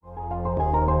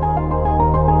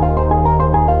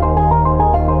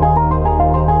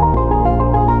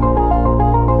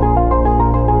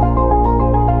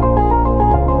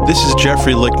This is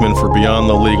Jeffrey Lichtman for Beyond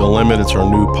the Legal Limit. It's our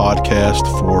new podcast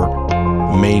for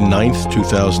May 9th,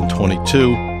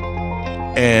 2022.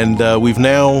 And we've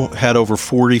now had over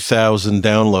 40,000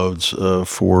 downloads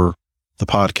for the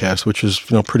podcast, which is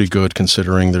pretty good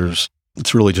considering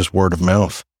it's really just word of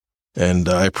mouth. And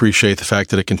I appreciate the fact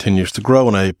that it continues to grow,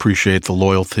 and I appreciate the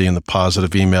loyalty and the positive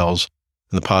emails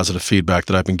and the positive feedback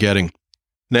that I've been getting.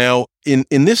 Now, in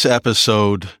this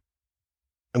episode,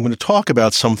 I'm going to talk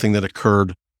about something that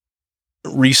occurred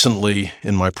recently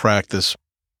in my practice,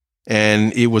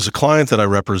 and it was a client that I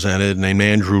represented named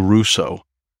Andrew Russo,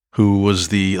 who was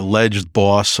the alleged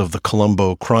boss of the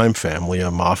Colombo crime family, a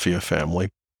mafia family,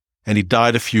 and he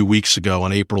died a few weeks ago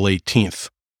on April 18th.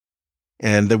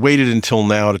 And I waited until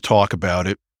now to talk about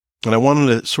it, and I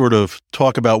wanted to sort of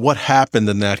talk about what happened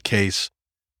in that case,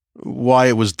 why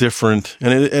it was different,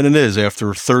 and it is.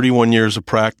 After 31 years of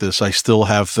practice, I still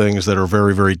have things that are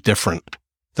very, very different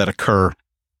that occur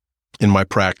in my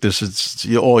practice.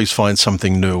 You always find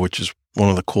something new, which is one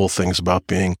of the cool things about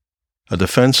being a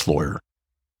defense lawyer,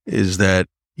 is that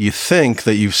you think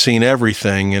that you've seen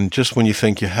everything, and just when you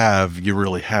think you have, you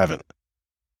really haven't.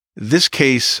 This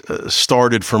case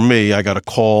started for me. I got a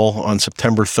call on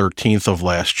September 13th of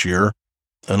last year.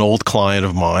 An old client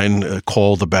of mine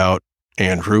called about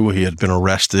Andrew. He had been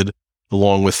arrested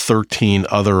along with 13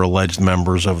 other alleged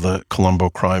members of the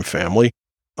Colombo crime family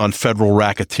on federal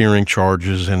racketeering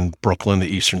charges in Brooklyn, the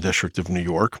Eastern District of New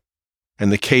York.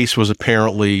 And the case was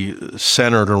apparently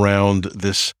centered around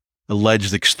this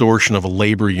alleged extortion of a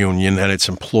labor union and its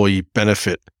employee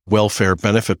welfare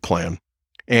benefit plan.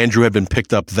 Andrew had been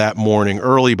picked up that morning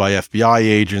early by FBI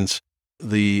agents.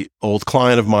 The old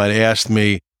client of mine asked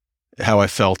me how I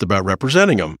felt about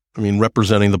representing him. I mean,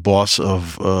 representing the boss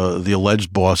of, the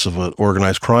alleged boss of an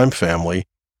organized crime family,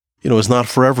 is not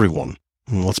for everyone.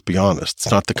 And let's be honest.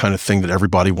 It's not the kind of thing that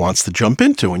everybody wants to jump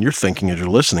into. And you're thinking as you're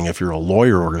listening, if you're a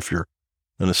lawyer or if you're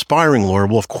an aspiring lawyer,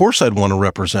 well, of course I'd want to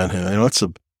represent him. It's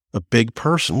a big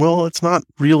person. Well, it's not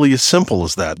really as simple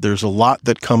as that. There's a lot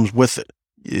that comes with it.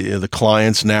 The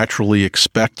clients naturally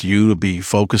expect you to be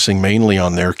focusing mainly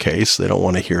on their case. They don't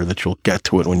want to hear that you'll get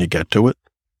to it when you get to it.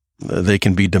 They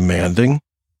can be demanding.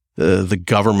 The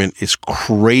government is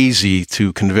crazy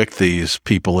to convict these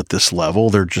people at this level.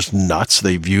 They're just nuts.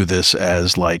 They view this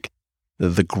as like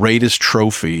the greatest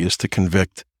trophy is to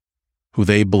convict who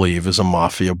they believe is a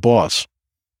mafia boss.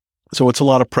 So it's a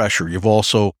lot of pressure. You've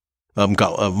also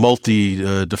got a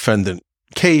multi-defendant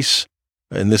case.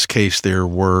 In this case, there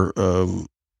were, I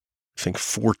think,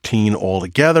 14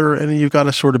 altogether, and you've got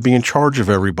to sort of be in charge of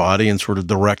everybody and sort of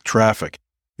direct traffic.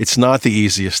 It's not the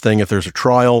easiest thing. If there's a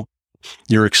trial,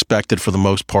 you're expected for the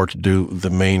most part to do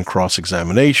the main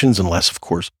cross-examinations, unless, of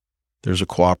course, there's a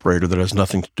cooperator that has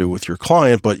nothing to do with your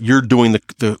client, but you're doing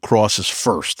the crosses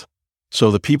first.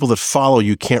 So the people that follow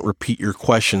you can't repeat your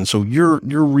questions. So you're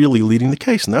really leading the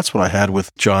case. And that's what I had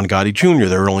with John Gotti Jr.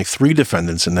 There were only 3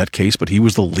 defendants in that case, but he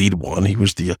was the lead one. He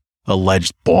was the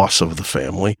alleged boss of the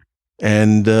family.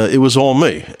 And it was all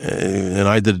me. And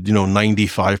I did,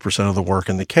 95% of the work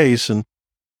in the case. And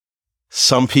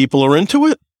some people are into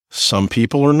it. Some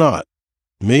people are not.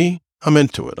 Me, I'm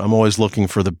into it. I'm always looking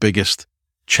for the biggest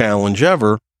challenge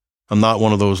ever. I'm not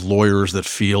one of those lawyers that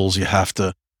feels you have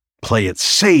to play it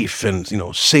safe and,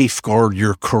 safeguard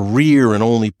your career and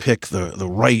only pick the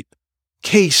right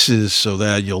cases so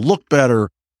that you'll look better.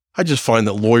 I just find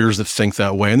that lawyers that think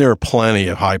that way, and there are plenty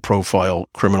of high-profile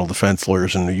criminal defense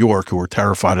lawyers in New York who are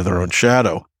terrified of their own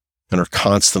shadow and are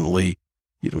constantly,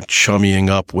 chummying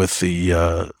up with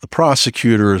the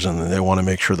prosecutors, and they want to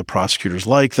make sure the prosecutors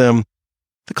like them.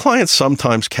 The clients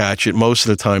sometimes catch it. Most of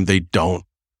the time they don't.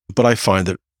 But I find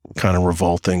it kind of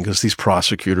revolting because these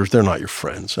prosecutors, they're not your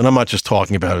friends. And I'm not just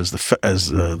talking about as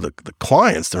the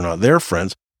clients, they're not their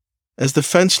friends. As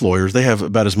defense lawyers, they have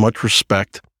about as much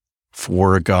respect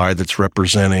for a guy that's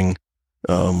representing,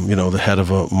 the head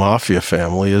of a mafia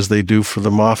family as they do for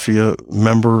the mafia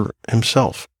member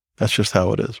himself. That's just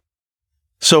how it is.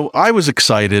 So I was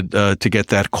excited to get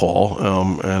that call,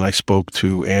 and I spoke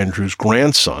to Andrew's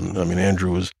grandson. I mean,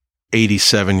 Andrew was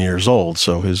 87 years old,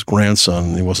 so his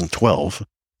grandson, he wasn't 12.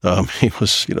 He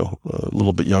was, a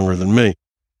little bit younger than me.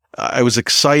 I was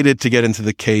excited to get into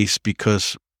the case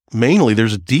because mainly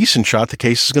there's a decent shot the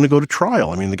case is going to go to trial.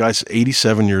 I mean, the guy's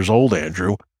 87 years old,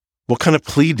 Andrew. What kind of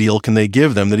plea deal can they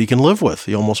give them that he can live with?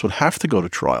 He almost would have to go to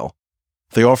trial.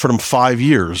 They offered him 5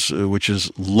 years, which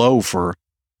is low for,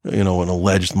 an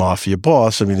alleged mafia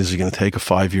boss. I mean, is he going to take a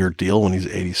 5-year deal when he's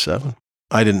 87?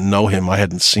 I didn't know him. I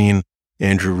hadn't seen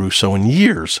Andrew Russo in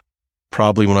years,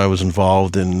 probably when I was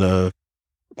involved in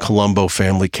Colombo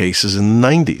family cases in the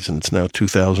 90s, and it's now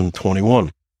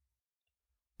 2021.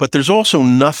 But there's also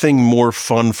nothing more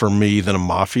fun for me than a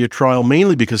mafia trial,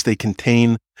 mainly because they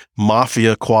contain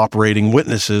mafia cooperating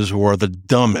witnesses who are the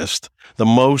dumbest, the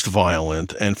most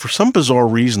violent, and for some bizarre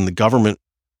reason, the government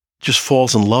just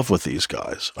falls in love with these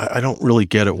guys. I don't really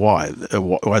get it why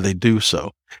they do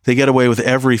so. They get away with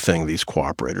everything, these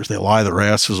cooperators. They lie their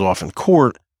asses off in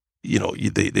court.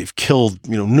 They've killed,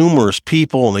 numerous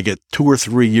people, and they get 2 or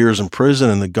 3 years in prison,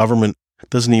 and the government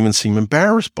doesn't even seem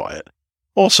embarrassed by it.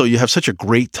 Also, you have such a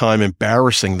great time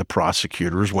embarrassing the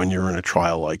prosecutors when you're in a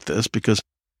trial like this, because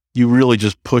you really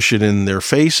just push it in their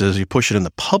faces. You push it in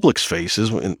the public's faces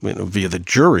via the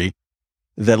jury,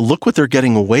 that look what they're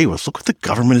getting away with. Look what the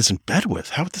government is in bed with.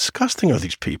 How disgusting are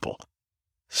these people?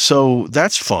 So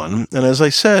that's fun. And as I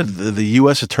said, the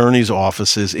U.S. Attorney's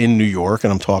offices in New York,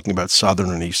 and I'm talking about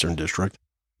Southern and Eastern District,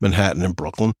 Manhattan and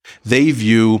Brooklyn, they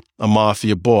view a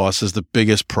mafia boss as the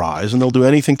biggest prize, and they'll do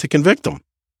anything to convict them.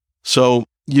 So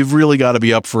you've really got to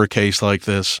be up for a case like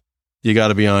this. You got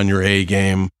to be on your A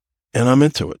game, and I'm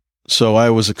into it. So I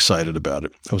was excited about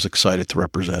it. I was excited to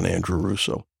represent Andrew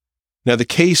Russo. Now, the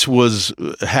case was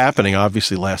happening,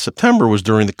 obviously, last September, was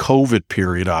during the COVID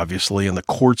period, obviously, and the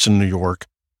courts in New York,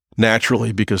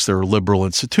 naturally, because they're liberal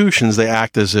institutions, they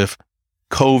act as if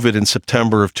COVID in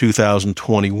September of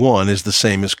 2021 is the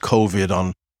same as COVID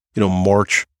on,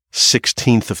 March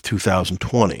 16th of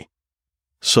 2020.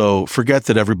 So forget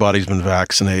that everybody's been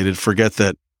vaccinated. Forget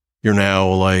that you're now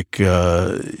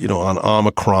on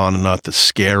Omicron and not the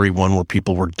scary one where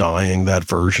people were dying, that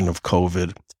version of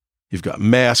COVID. You've got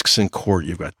masks in court.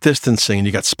 You've got distancing, and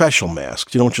you got special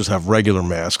masks. You don't just have regular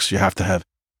masks. You have to have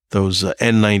those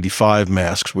N95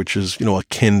 masks, which is,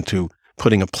 akin to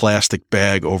putting a plastic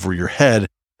bag over your head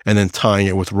and then tying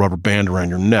it with a rubber band around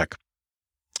your neck.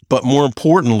 But more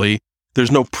importantly,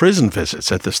 there's no prison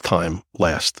visits at this time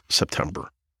last September.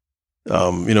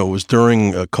 It was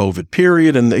during a COVID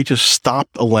period, and they just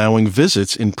stopped allowing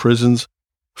visits in prisons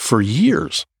for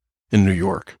years in New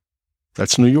York.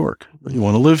 That's New York. You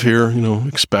want to live here,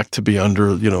 expect to be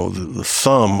under, the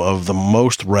thumb of the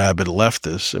most rabid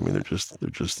leftists. I mean, they're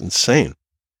just insane.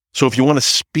 So if you want to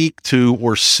speak to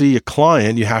or see a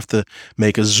client, you have to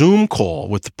make a Zoom call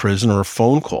with the prison or a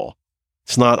phone call.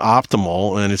 It's not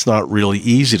optimal, and it's not really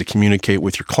easy to communicate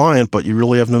with your client, but you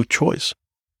really have no choice.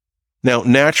 Now,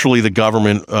 naturally, the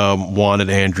government wanted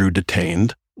Andrew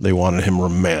detained. They wanted him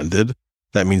remanded.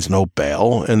 That means no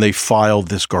bail. And they filed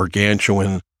this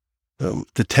gargantuan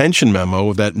detention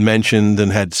memo that mentioned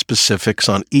and had specifics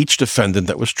on each defendant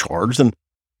that was charged. And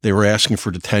they were asking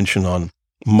for detention on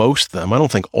most of them. I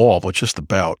don't think all, but just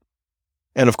about.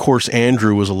 And of course,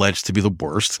 Andrew was alleged to be the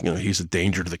worst. He's a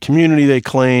danger to the community, they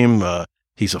claim.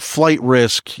 He's a flight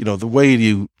risk. The way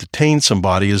you detain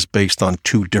somebody is based on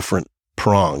 2 different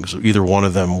prongs. Either one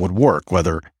of them would work,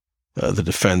 whether the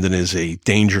defendant is a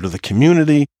danger to the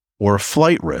community or a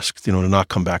flight risk, to not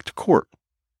come back to court.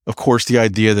 Of course, the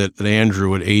idea that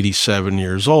Andrew, at 87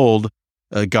 years old,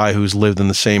 a guy who's lived in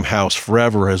the same house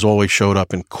forever, has always showed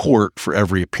up in court for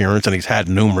every appearance, and he's had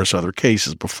numerous other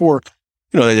cases before,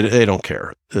 they don't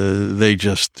care. They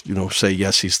just, say,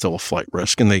 yes, he's still a flight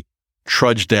risk. And they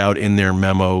trudged out in their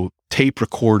memo tape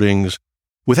recordings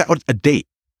without a date.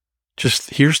 Just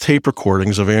here's tape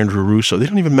recordings of Andrew Russo. They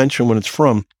don't even mention when it's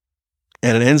from.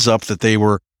 And it ends up that they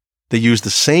used the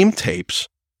same tapes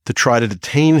to try to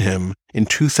detain him in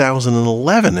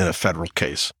 2011 in a federal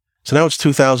case. So now it's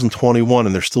 2021,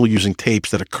 and they're still using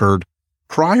tapes that occurred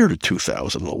prior to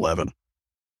 2011.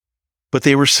 But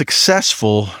they were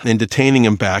successful in detaining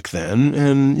him back then.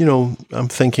 And, I'm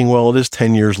thinking, well, it is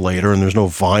 10 years later, and there's no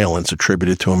violence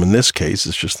attributed to him in this case.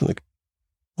 It's just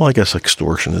I guess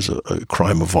extortion is a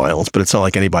crime of violence, but it's not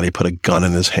like anybody put a gun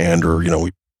in his hand or,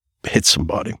 we hit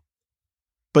somebody.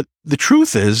 But the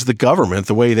truth is, the government,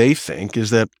 the way they think, is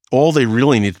that all they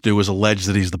really need to do is allege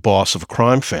that he's the boss of a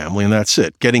crime family, and that's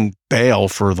it. Getting bail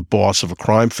for the boss of a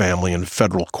crime family in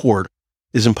federal court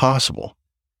is impossible.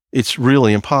 It's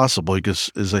really impossible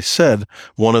because, as I said,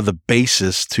 one of the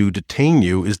bases to detain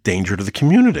you is danger to the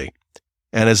community.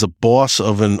 And as a boss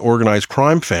of an organized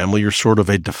crime family, you're sort of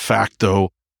a de facto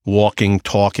walking,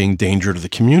 talking danger to the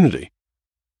community.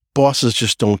 Bosses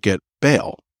just don't get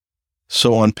bail.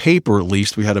 So on paper, at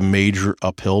least, we had a major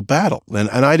uphill battle. And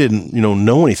I didn't,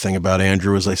 know anything about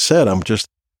Andrew. As I said, I'm just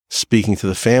speaking to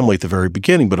the family at the very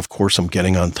beginning. But of course, I'm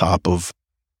getting on top of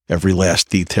every last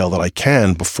detail that I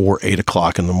can before 8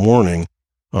 o'clock in the morning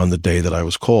on the day that I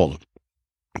was called.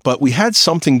 But we had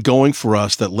something going for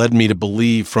us that led me to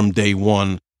believe from day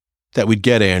one that we'd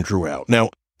get Andrew out. Now,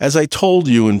 as I told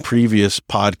you in previous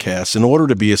podcasts, in order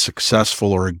to be a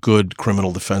successful or a good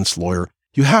criminal defense lawyer,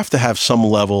 you have to have some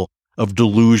level of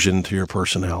delusion to your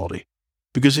personality.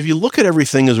 Because if you look at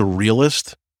everything as a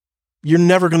realist, you're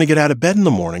never going to get out of bed in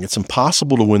the morning. It's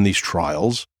impossible to win these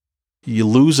trials. You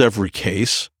lose every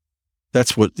case.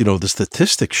 That's what, the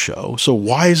statistics show. So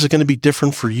why is it going to be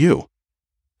different for you?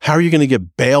 How are you going to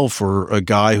get bail for a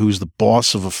guy who's the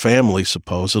boss of a family,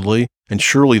 supposedly? And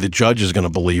surely the judge is going to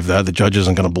believe that. The judge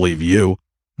isn't going to believe you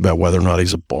about whether or not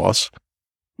he's a boss.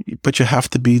 But you have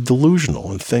to be delusional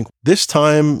and think, this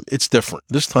time it's different.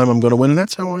 This time I'm going to win. And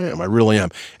that's how I am. I really am.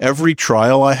 Every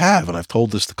trial I have, and I've told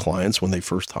this to clients when they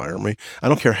first hire me, I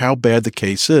don't care how bad the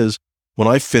case is, when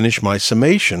I finish my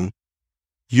summation,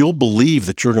 you'll believe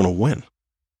that you're going to win.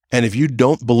 And if you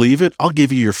don't believe it, I'll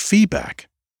give you your feedback.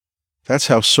 That's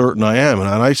how certain I am. And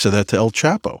I said that to El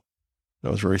Chapo. I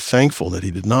was very thankful that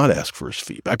he did not ask for his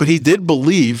feedback, but he did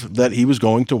believe that he was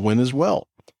going to win as well.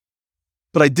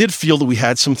 But I did feel that we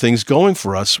had some things going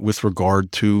for us with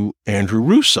regard to Andrew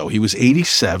Russo. He was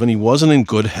 87. He wasn't in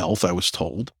good health, I was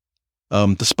told.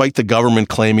 Despite the government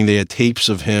claiming they had tapes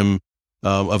of him,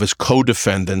 of his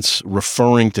co-defendants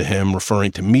referring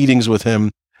to meetings with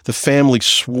him, the family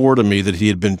swore to me that he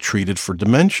had been treated for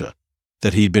dementia,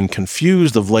 that he'd been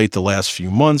confused of late the last few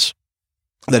months,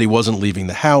 that he wasn't leaving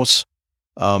the house,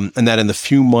 and that in the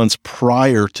few months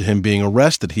prior to him being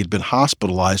arrested, he'd been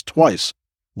hospitalized twice.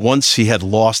 Once he had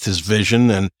lost his vision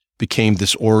and became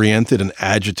disoriented and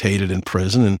agitated in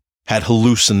prison and had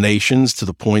hallucinations to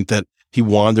the point that he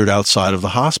wandered outside of the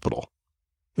hospital.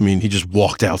 I mean, he just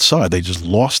walked outside. They just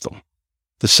lost him.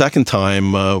 The second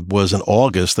time was in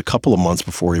August, a couple of months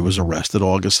before he was arrested,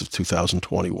 August of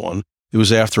 2021. It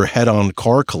was after a head-on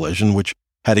car collision, which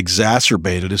had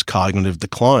exacerbated his cognitive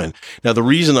decline. Now, the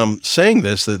reason I'm saying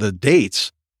this, the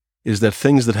dates, is that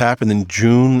things that happened in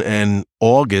June and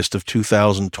August of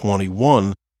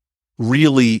 2021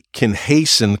 really can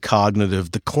hasten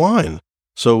cognitive decline.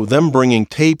 So them bringing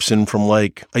tapes in from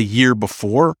like a year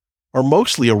before are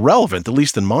mostly irrelevant, at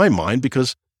least in my mind,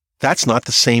 because that's not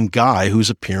the same guy who's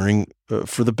appearing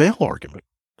for the bail argument.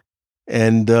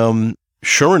 And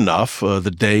sure enough,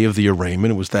 the day of the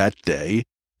arraignment, it was that day,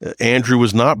 Andrew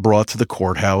was not brought to the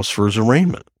courthouse for his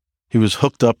arraignment. He was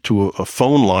hooked up to a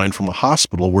phone line from a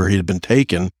hospital where he had been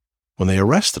taken when they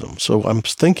arrested him. So I'm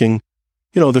thinking,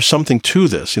 there's something to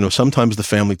this. Sometimes the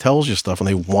family tells you stuff and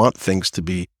they want things to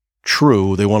be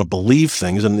true. They want to believe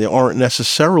things and they aren't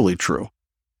necessarily true.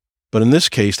 But in this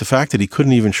case, the fact that he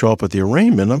couldn't even show up at the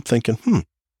arraignment, I'm thinking,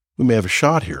 we may have a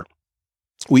shot here.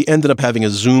 We ended up having a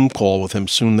Zoom call with him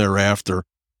soon thereafter,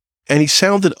 and he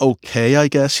sounded okay, I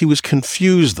guess. He was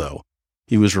confused, though.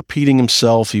 He was repeating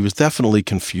himself. He was definitely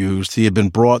confused. He had been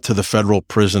brought to the federal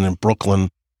prison in Brooklyn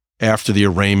after the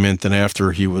arraignment and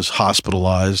after he was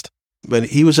hospitalized. But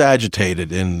he was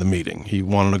agitated in the meeting. He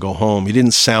wanted to go home. He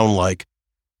didn't sound like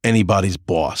anybody's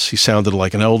boss. He sounded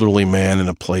like an elderly man in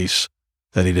a place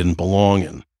that he didn't belong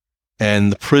in.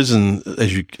 And the prison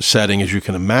setting, as you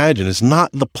can imagine, is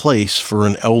not the place for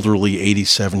an elderly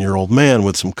 87-year-old man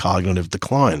with some cognitive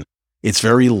decline. It's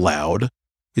very loud.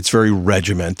 It's very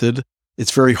regimented.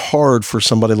 It's very hard for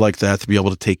somebody like that to be able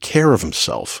to take care of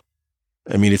himself.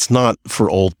 I mean, it's not for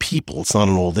old people. It's not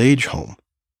an old age home.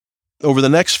 Over the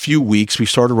next few weeks, we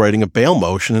started writing a bail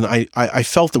motion, and I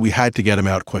felt that we had to get him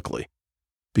out quickly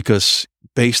because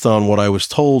based on what I was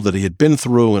told that he had been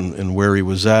through and where he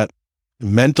was at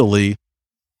mentally,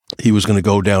 he was going to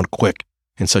go down quick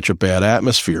in such a bad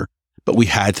atmosphere. But we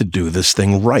had to do this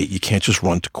thing right. You can't just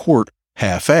run to court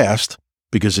half-assed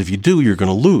because if you do, you're going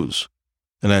to lose.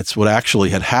 And that's what actually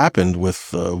had happened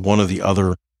with one of the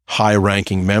other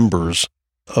high-ranking members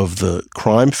of the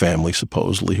crime family,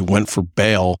 supposedly, who went for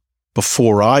bail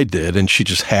before I did, and she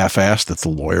just half-assed it. The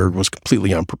lawyer was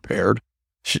completely unprepared,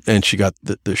 and she got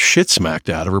the shit smacked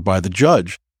out of her by the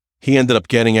judge. He ended up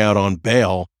getting out on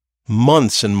bail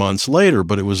months and months later,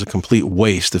 but it was a complete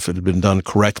waste. If it had been done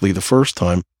correctly the first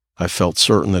time, I felt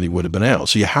certain that he would have been out.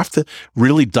 So you have to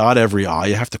really dot every I.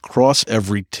 You have to cross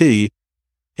every T.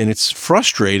 And it's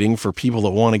frustrating for people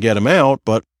that want to get him out,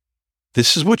 but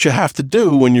this is what you have to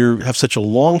do when you have such a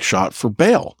long shot for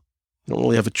bail. You don't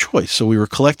really have a choice. So we were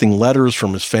collecting letters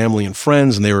from his family and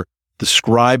friends, and they were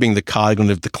describing the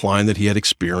cognitive decline that he had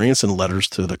experienced in letters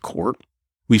to the court.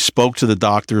 We spoke to the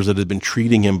doctors that had been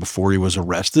treating him before he was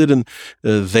arrested, and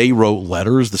they wrote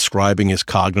letters describing his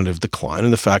cognitive decline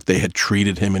and the fact they had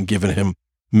treated him and given him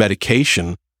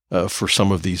medication for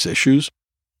some of these issues.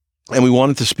 And we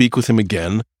wanted to speak with him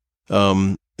again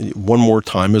one more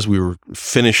time as we were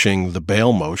finishing the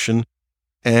bail motion.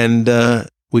 And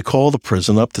we call the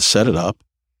prison up to set it up,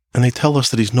 and they tell us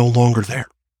that he's no longer there.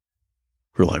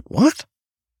 We're like, what?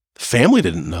 The family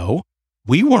didn't know.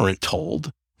 We weren't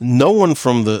told. No one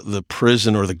from the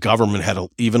prison or the government had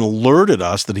even alerted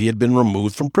us that he had been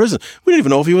removed from prison. We didn't even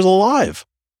know if he was alive.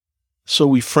 So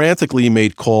we frantically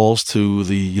made calls to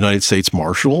the United States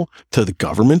Marshal, to the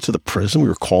government, to the prison. We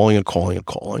were calling and calling and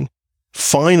calling.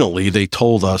 Finally, they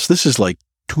told us, this is like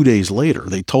 2 days later,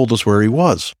 they told us where he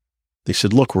was. They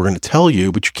said, look, we're going to tell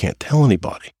you, but you can't tell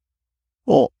anybody.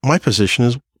 Well, my position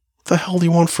is, what the hell do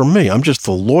you want from me? I'm just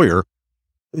the lawyer.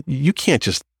 You can't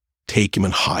just take him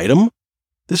and hide him.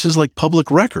 This is like public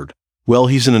record. Well,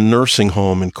 he's in a nursing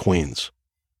home in Queens.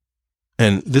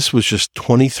 And this was just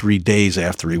 23 days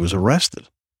after he was arrested.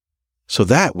 So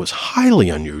that was highly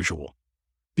unusual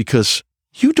because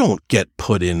you don't get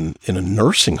put in a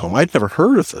nursing home. I'd never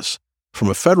heard of this from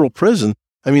a federal prison.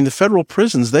 I mean, the federal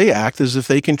prisons, they act as if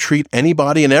they can treat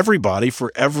anybody and everybody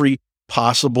for every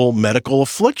possible medical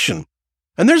affliction.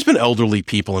 And there's been elderly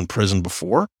people in prison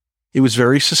before. It was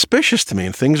very suspicious to me,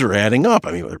 and things are adding up.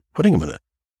 I mean, they're putting him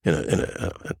in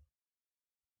an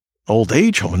old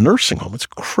age home, a nursing home. It's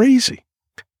crazy.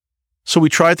 So we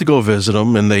tried to go visit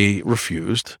him, and they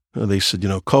refused. They said,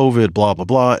 COVID, blah, blah,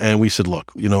 blah. And we said,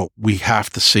 look, we have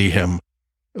to see him.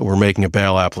 We're making a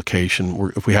bail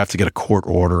application. If we have to get a court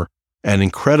order. And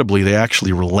incredibly, they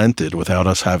actually relented without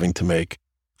us having to make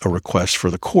a request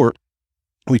for the court.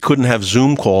 We couldn't have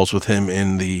Zoom calls with him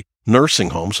in the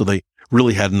nursing home, so they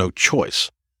really had no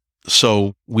choice.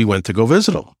 So we went to go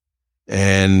visit him.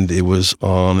 And it was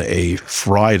on a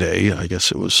Friday. I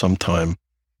guess it was sometime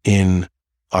in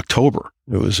October.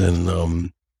 It was in,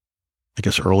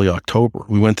 early October.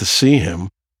 We went to see him.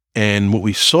 And what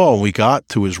we saw when we got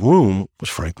to his room was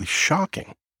frankly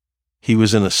shocking. He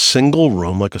was in a single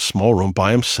room, like a small room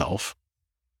by himself.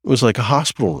 It was like a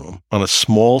hospital room on a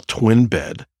small twin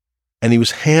bed. And he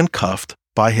was handcuffed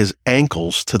by his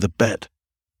ankles to the bed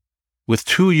with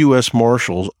 2 U.S.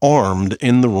 Marshals armed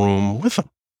in the room with him.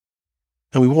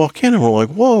 And we walk in and we're like,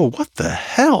 whoa, what the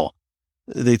hell?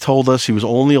 They told us he was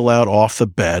only allowed off the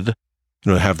bed,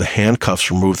 to have the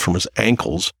handcuffs removed from his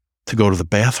ankles to go to the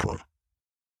bathroom.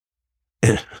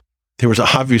 There was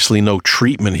obviously no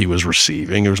treatment he was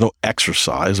receiving. There was no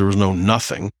exercise. There was no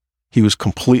nothing. He was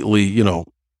completely,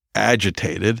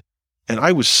 agitated. And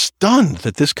I was stunned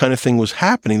that this kind of thing was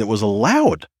happening, that was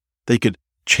allowed. They could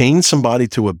chain somebody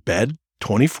to a bed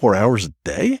 24 hours a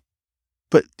day.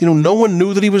 But, no one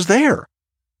knew that he was there.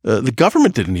 The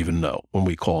government didn't even know when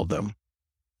we called them.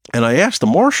 And I asked the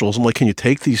marshals, I'm like, can you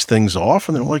take these things off?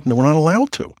 And they're like, no, we're not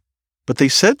allowed to. But they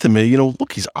said to me,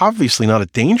 look, he's obviously not a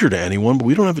danger to anyone, but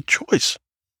we don't have a choice.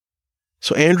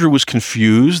 So Andrew was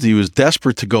confused. He was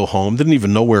desperate to go home, didn't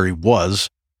even know where he was,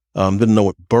 didn't know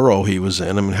what borough he was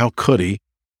in. I mean, how could he?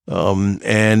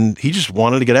 And he just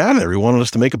wanted to get out of there. He wanted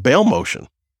us to make a bail motion.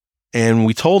 And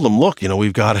we told him, look,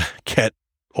 we've got to get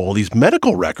all these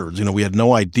medical records. We had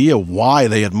no idea why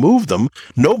they had moved them.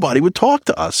 Nobody would talk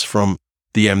to us from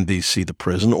the MDC, the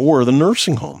prison, or the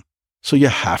nursing home. So you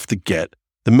have to get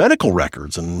the medical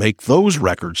records and make those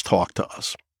records talk to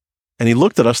us. And he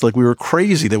looked at us like we were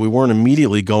crazy that we weren't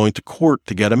immediately going to court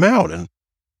to get him out. And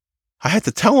I had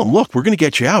to tell him, look, we're going to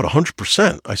get you out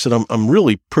 100%. I said, I'm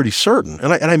really pretty certain.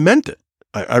 And I meant it.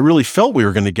 I really felt we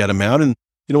were going to get him out. And,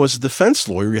 as a defense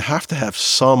lawyer, you have to have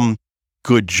some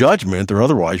good judgment, or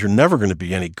otherwise you're never going to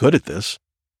be any good at this.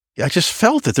 I just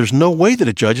felt that there's no way that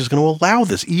a judge is going to allow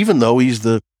this, even though he's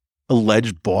the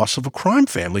alleged boss of a crime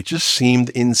family. It just seemed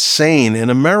insane in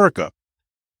America.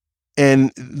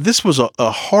 And this was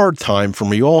a hard time for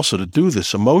me also to do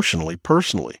this emotionally,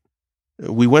 personally.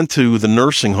 We went to the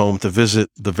nursing home to visit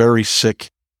the very sick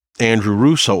Andrew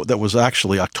Russo. That was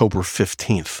actually October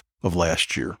 15th of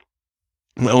last year.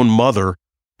 My own mother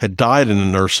had died in a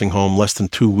nursing home less than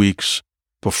 2 weeks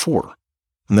before.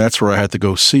 And that's where I had to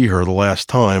go see her the last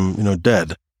time,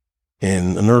 dead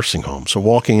in a nursing home. So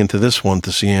walking into this one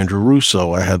to see Andrew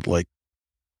Russo, I had like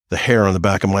the hair on the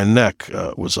back of my neck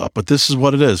was up. But this is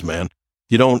what it is, man.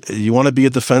 You want to be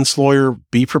a defense lawyer,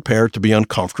 be prepared to be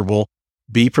uncomfortable,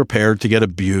 be prepared to get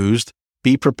abused,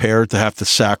 be prepared to have to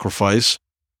sacrifice.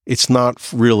 It's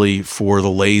not really for the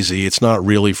lazy. It's not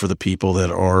really for the people that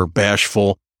are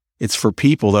bashful. It's for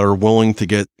people that are willing to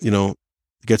get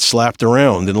slapped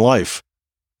around in life.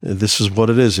 This is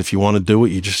what it is. If you want to do it,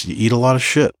 you eat a lot of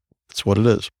shit. That's what it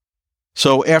is.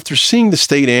 So after seeing the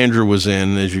state Andrew was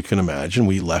in, as you can imagine,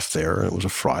 we left there. It was a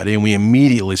Friday, and we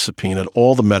immediately subpoenaed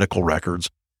all the medical records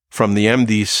from the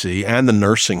MDC and the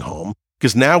nursing home,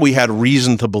 because now we had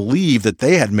reason to believe that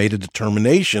they had made a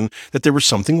determination that there was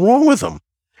something wrong with him.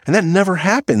 And that never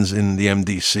happens in the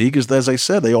MDC, because as I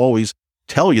said, they always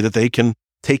tell you that they can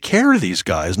take care of these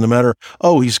guys, no matter,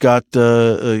 he's got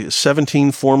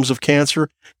 17 forms of cancer.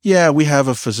 Yeah, we have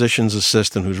a physician's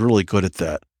assistant who's really good at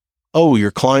that. Oh,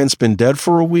 your client's been dead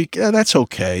for a week? Yeah, that's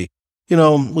okay.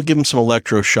 We'll give him some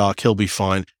electroshock. He'll be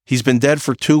fine. He's been dead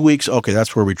for 2 weeks. Okay,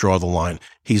 that's where we draw the line.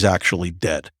 He's actually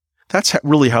dead. That's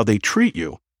really how they treat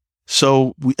you.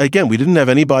 So we didn't have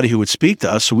anybody who would speak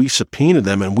to us, so we subpoenaed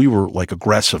them, and we were like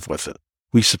aggressive with it.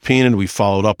 We subpoenaed, we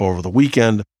followed up over the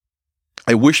weekend.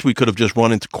 I wish we could have just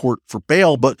run into court for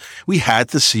bail, but we had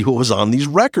to see what was on these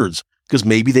records because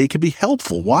maybe they could be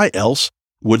helpful. Why else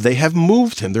would they have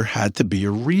moved him? There had to be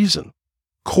a reason.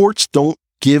 Courts don't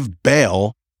give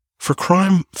bail for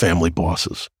crime family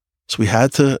bosses. So we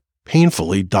had to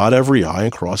painfully dot every I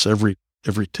and cross every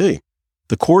T.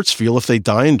 The courts feel if they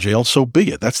die in jail, so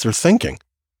be it. That's their thinking.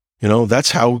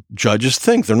 That's how judges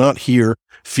think. They're not here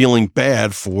feeling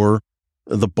bad for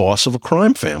the boss of a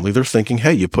crime family. They're thinking,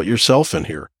 hey, you put yourself in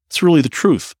here. It's really the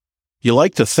truth. You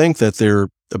like to think that they're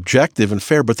objective and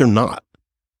fair, but they're not.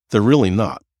 They're really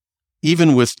not.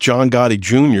 Even with John Gotti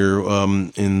Jr.,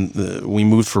 we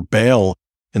moved for bail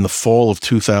in the fall of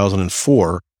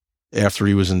 2004 after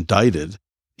he was indicted.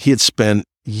 He had spent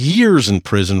years in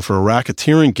prison for a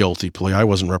racketeering guilty plea. I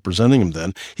wasn't representing him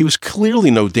then. He was clearly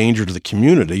no danger to the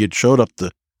community. He had showed up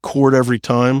to court every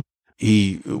time.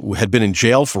 He had been in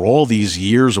jail for all these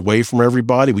years away from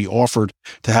everybody. We offered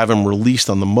to have him released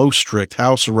on the most strict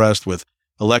house arrest with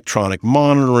electronic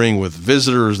monitoring, with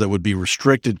visitors that would be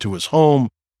restricted to his home,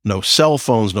 no cell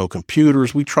phones, no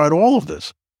computers. We tried all of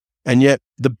this. And yet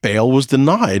the bail was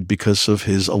denied because of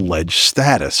his alleged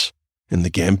status in the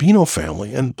Gambino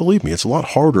family. And believe me, it's a lot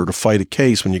harder to fight a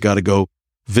case when you got to go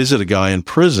visit a guy in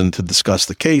prison to discuss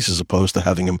the case as opposed to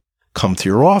having him come to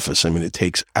your office. I mean, it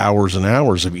takes hours and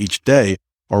hours of each day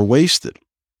are wasted.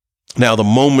 Now, the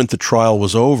moment the trial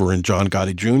was over in John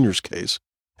Gotti Jr.'s case,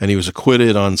 and he was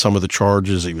acquitted on some of the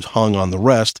charges, he was hung on the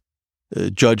rest,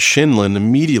 Judge Shinlin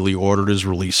immediately ordered his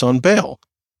release on bail.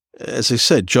 As I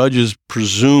said, judges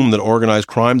presume that organized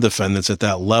crime defendants at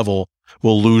that level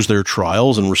will lose their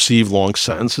trials and receive long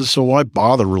sentences, so why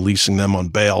bother releasing them on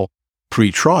bail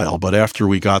pre-trial? But after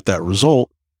we got that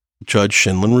result, Judge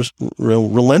Shinlin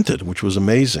relented, which was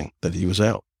amazing that he was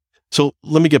out. So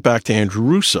let me get back to Andrew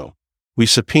Russo. We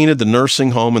subpoenaed the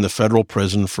nursing home and the federal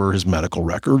prison for his medical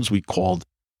records. We called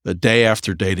day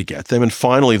after day to get them, and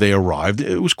finally they arrived.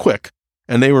 It was quick,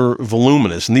 and they were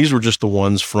voluminous, and these were just the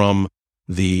ones from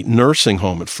the nursing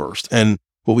home at first. And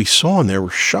what we saw in there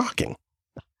was shocking.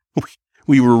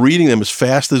 We were reading them as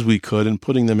fast as we could and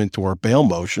putting them into our bail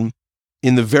motion.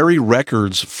 In the very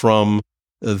records from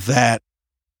that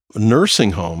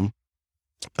nursing home,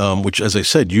 which, as I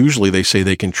said, usually they say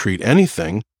they can treat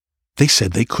anything, they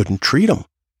said they couldn't treat him.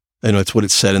 And that's what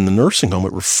it said in the nursing home.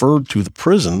 It referred to the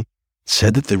prison,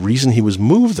 said that the reason he was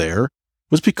moved there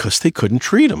was because they couldn't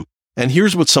treat him. And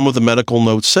here's what some of the medical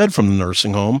notes said from the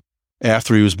nursing home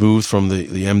after he was moved from the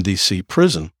MDC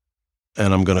prison.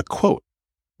 And I'm going to quote,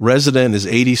 "Resident is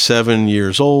 87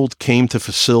 years old, came to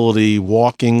facility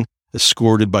walking,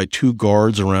 escorted by 2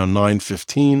 guards around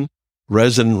 9:15.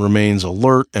 Resident remains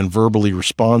alert and verbally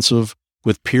responsive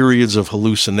with periods of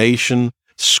hallucination,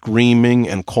 screaming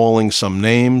and calling some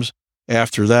names.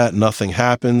 After that, nothing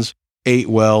happens. Ate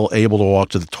well, able to walk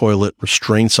to the toilet,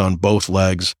 restraints on both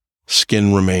legs,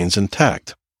 skin remains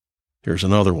intact." Here's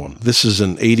another one. This is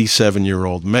an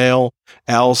 87-year-old male,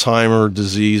 Alzheimer's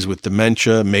disease with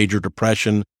dementia, major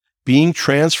depression, being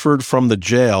transferred from the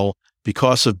jail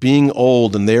because of being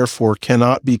old and therefore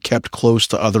cannot be kept close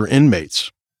to other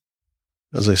inmates.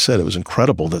 As I said, it was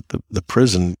incredible that the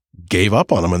prison gave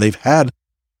up on him, and they've had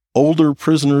older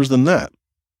prisoners than that.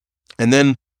 And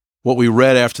then what we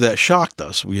read after that shocked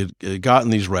us. We had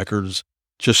gotten these records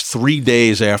just 3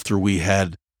 days after we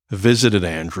had visited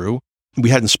Andrew.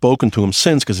 We hadn't spoken to him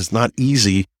since because it's not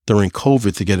easy during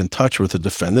COVID to get in touch with the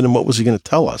defendant. And what was he going to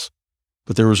tell us?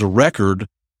 But there was a record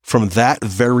from that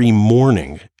very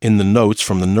morning in the notes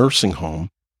from the nursing home.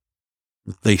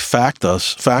 They faxed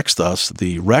us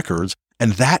the records.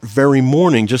 And that very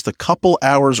morning, just a couple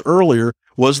hours earlier,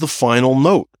 was the final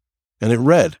note. And it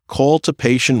read, "Call to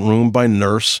patient room by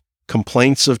nurse,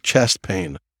 complaints of chest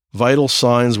pain, vital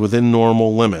signs within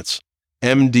normal limits.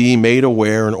 MD made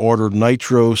aware and ordered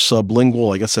nitro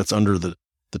sublingual," I guess that's under the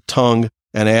tongue,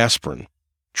 "and aspirin.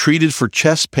 Treated for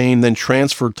chest pain, then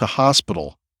transferred to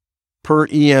hospital. Per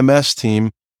EMS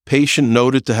team, patient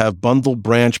noted to have bundle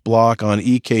branch block on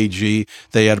EKG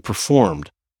they had performed.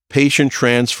 Patient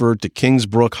transferred to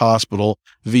Kingsbrook Hospital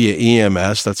via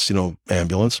EMS, that's,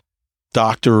 ambulance.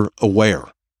 Doctor aware."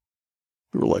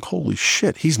 We were like, holy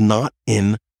shit, he's not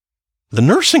in the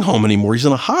nursing home anymore. He's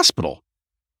in a hospital.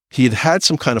 He had had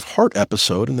some kind of heart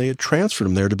episode, and they had transferred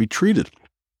him there to be treated.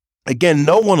 Again,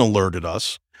 no one alerted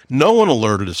us. No one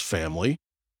alerted his family.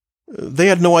 They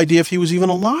had no idea if he was even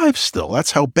alive still.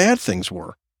 That's how bad things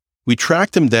were. We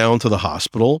tracked him down to the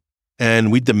hospital,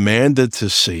 and we demanded to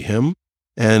see him,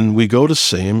 and we go to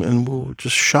see him, and we were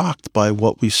just shocked by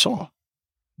what we saw.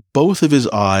 Both of his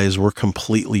eyes were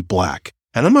completely black.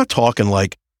 And I'm not talking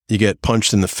like you get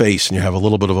punched in the face and you have a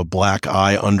little bit of a black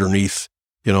eye underneath,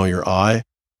 your eye.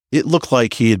 It looked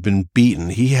like he had been beaten.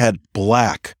 He had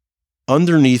black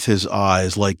underneath his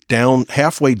eyes, like down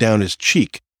halfway down his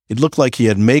cheek. It looked like he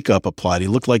had makeup applied. He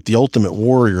looked like the Ultimate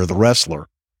Warrior, the wrestler,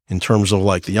 in terms of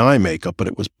like the eye makeup, but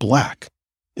it was black.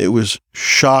 It was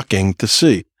shocking to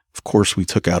see. Of course, we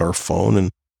took out our phone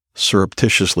and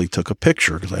surreptitiously took a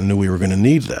picture because I knew we were going to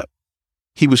need that.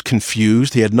 He was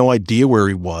confused. He had no idea where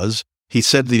he was. He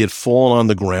said that he had fallen on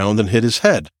the ground and hit his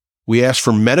head. We asked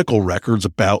for medical records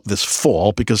about this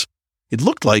fall because it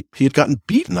looked like he had gotten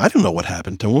beaten. I don't know what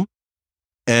happened to him.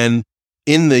 And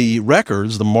in the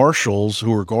records, the marshals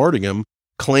who were guarding him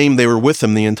claimed they were with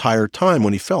him the entire time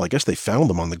when he fell. I guess they found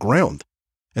him on the ground.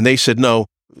 And they said, no,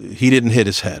 he didn't hit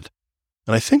his head.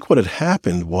 And I think what had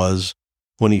happened was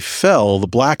when he fell, the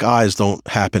black eyes don't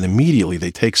happen immediately.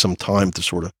 They take some time to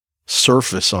sort of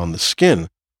surface on the skin.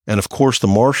 And of course, the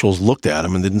marshals looked at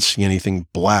him and didn't see anything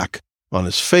black on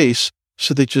his face.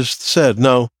 So they just said,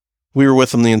 no, we were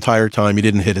with him the entire time. He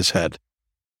didn't hit his head.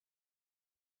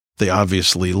 They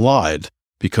obviously lied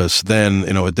because then,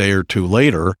 a day or two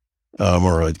later,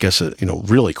 or I guess,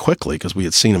 really quickly, because we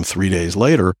had seen him 3 days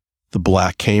later, the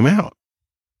black came out.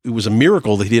 It was a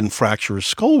miracle that he didn't fracture his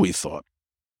skull, we thought.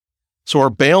 So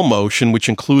our bail motion, which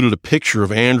included a picture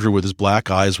of Andrew with his black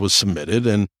eyes, was submitted,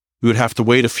 and we would have to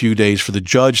wait a few days for the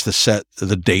judge to set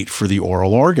the date for the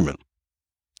oral argument.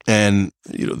 And,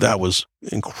 that was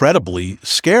incredibly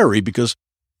scary because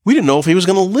we didn't know if he was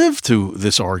going to live to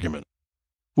this argument.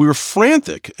 We were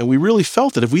frantic, and we really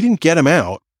felt that if we didn't get him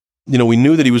out, we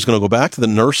knew that he was going to go back to the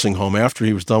nursing home after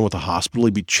he was done with the hospital.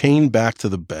 He'd be chained back to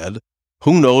the bed.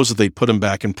 Who knows if they'd put him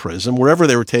back in prison. Wherever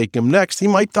they were taking him next, he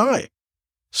might die.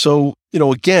 So,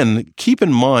 again, keep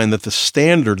in mind that the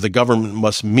standard the government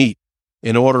must meet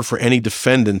in order for any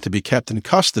defendant to be kept in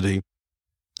custody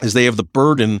is they have the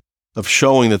burden of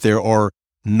showing that there are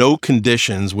no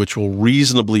conditions which will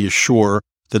reasonably assure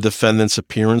the defendant's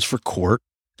appearance for court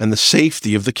and the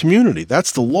safety of the community.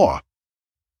 That's the law.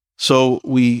 So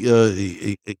we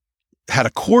had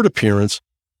a court appearance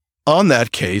on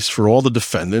that case for all the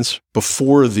defendants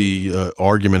before the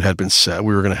argument had been set.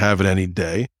 We were going to have it any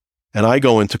day. And I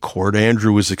go into court.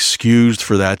 Andrew was excused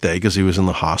for that day because he was in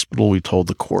the hospital. We told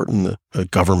the court, and the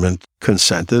government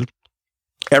consented.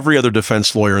 Every other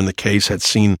defense lawyer in the case had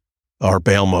seen our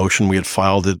bail motion. We had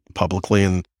filed it publicly,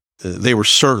 and they were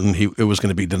certain it was going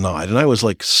to be denied. And I was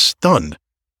like stunned.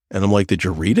 And I'm like, did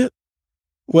you read it?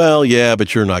 Well, yeah,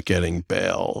 but you're not getting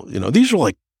bail. These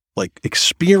are like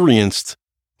experienced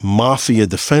mafia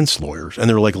defense lawyers, and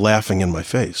they're like laughing in my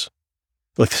face.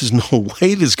 Like, there's no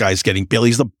way this guy's getting bail.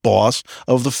 He's the boss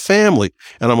of the family.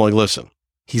 And I'm like, listen,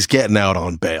 he's getting out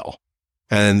on bail.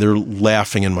 And they're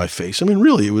laughing in my face. I mean,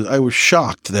 really, I was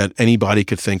shocked that anybody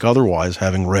could think otherwise,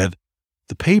 having read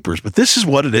the papers. But this is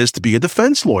what it is to be a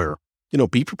defense lawyer.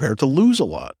 Be prepared to lose a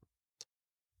lot.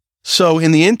 So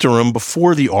in the interim,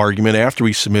 before the argument, after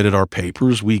we submitted our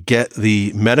papers, we get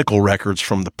the medical records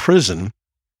from the prison.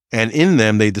 And in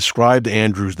them, they described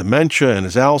Andrew's dementia and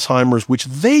his Alzheimer's, which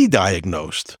they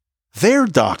diagnosed. Their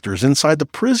doctors inside the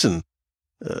prison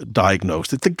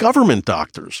diagnosed it, the government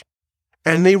doctors.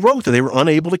 And they wrote that they were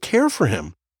unable to care for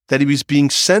him, that he was being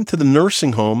sent to the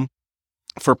nursing home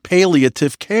for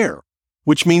palliative care,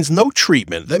 which means no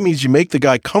treatment. That means you make the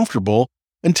guy comfortable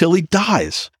until he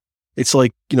dies. It's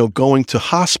like, going to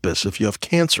hospice if you have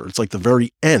cancer. It's like the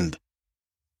very end.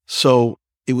 So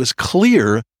it was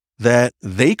clear that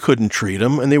they couldn't treat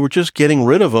him, and they were just getting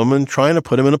rid of him and trying to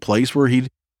put him in a place where he'd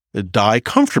die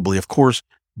comfortably. Of course,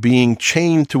 being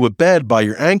chained to a bed by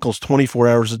your ankles 24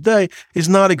 hours a day is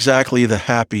not exactly the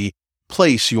happy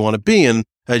place you want to be in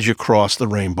as you cross the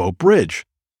Rainbow Bridge.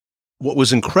 What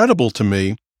was incredible to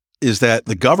me is that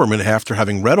the government, after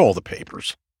having read all the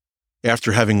papers,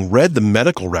 after having read the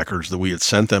medical records that we had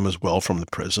sent them as well from the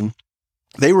prison,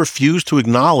 they refused to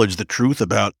acknowledge the truth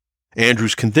about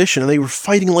Andrew's condition, and they were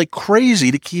fighting like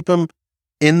crazy to keep him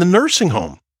in the nursing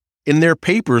home. In their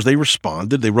papers, they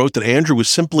responded. They wrote that Andrew was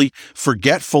simply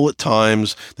forgetful at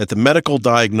times, that the medical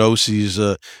diagnoses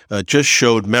just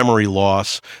showed memory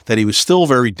loss, that he was still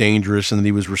very dangerous, and that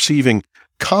he was receiving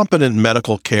competent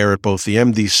medical care at both the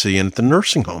MDC and at the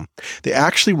nursing home. They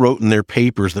actually wrote in their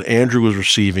papers that Andrew was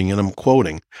receiving, and I'm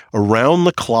quoting,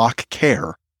 around-the-clock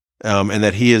care, and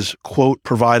that he has, quote,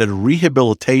 provided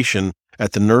rehabilitation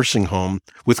at the nursing home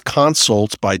with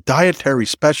consults by dietary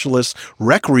specialists,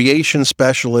 recreation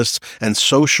specialists, and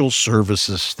social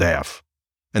services staff,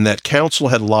 and that counsel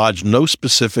had lodged no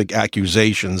specific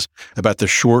accusations about the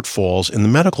shortfalls in the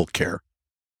medical care.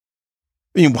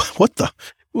 I mean, what the?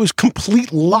 It was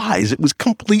complete lies. It was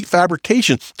complete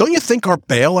fabrication. Don't you think our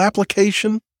bail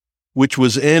application, which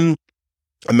was in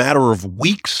a matter of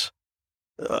weeks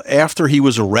after he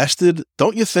was arrested,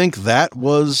 don't you think that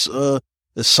was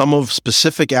some of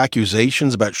specific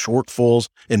accusations about shortfalls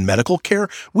in medical care?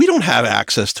 We don't have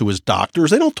access to his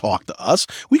doctors. They don't talk to us.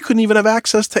 We couldn't even have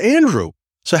access to Andrew.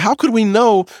 So how could we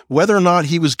know whether or not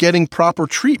he was getting proper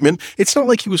treatment? It's not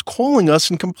like he was calling us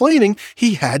and complaining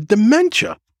he had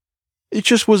dementia. It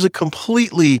just was a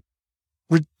completely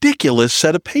ridiculous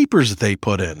set of papers that they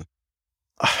put in.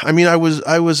 I mean, I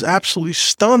was absolutely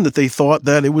stunned that they thought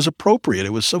that it was appropriate.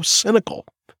 It was so cynical.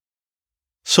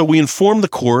 So we informed the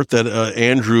court that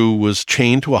Andrew was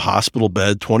chained to a hospital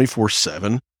bed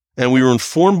 24/7, and we were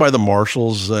informed by the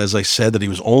marshals, as I said, that he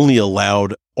was only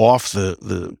allowed off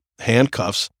the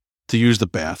handcuffs to use the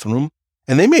bathroom.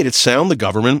 And they made it sound, the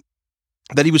government,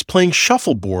 that he was playing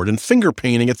shuffleboard and finger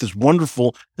painting at this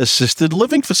wonderful assisted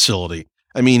living facility.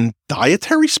 I mean,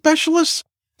 dietary specialists?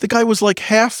 The guy was like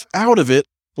half out of it,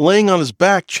 laying on his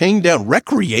back, chained down.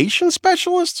 Recreation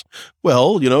specialists?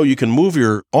 Well, you can move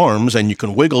your arms and you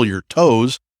can wiggle your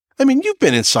toes. I mean, you've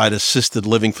been inside assisted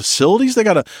living facilities. They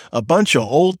got a bunch of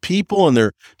old people and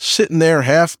they're sitting there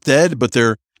half dead, but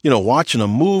they're, watching a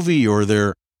movie, or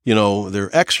they're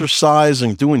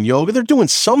exercising, doing yoga. They're doing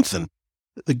something.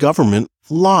 The government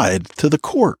lied to the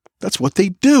court. That's what they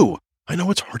do. I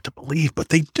know it's hard to believe, but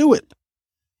they do it.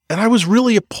 And I was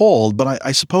really appalled, but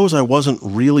I suppose I wasn't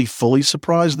really fully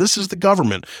surprised. This is the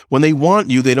government. When they want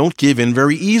you, they don't give in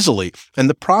very easily. And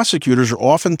the prosecutors are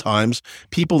oftentimes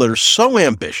people that are so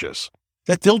ambitious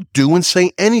that they'll do and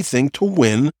say anything to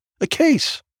win a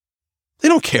case. They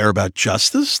don't care about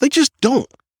justice. They just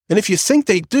don't. And if you think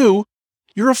they do,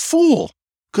 you're a fool,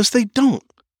 because they don't.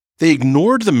 They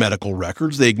ignored the medical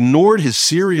records. They ignored his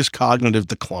serious cognitive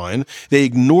decline. They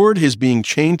ignored his being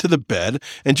chained to the bed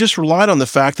and just relied on the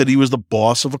fact that he was the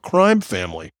boss of a crime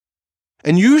family.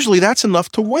 And usually that's enough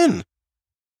to win,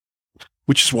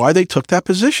 which is why they took that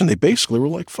position. They basically were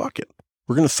like, fuck it.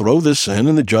 We're going to throw this in,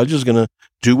 and the judge is going to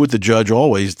do what the judge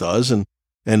always does and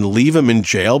leave him in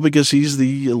jail because he's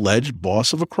the alleged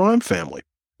boss of a crime family.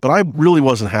 But I really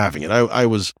wasn't having it. I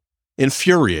was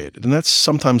infuriated, and that's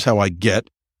sometimes how I get.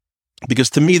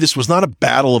 Because to me, this was not a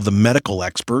battle of the medical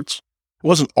experts. It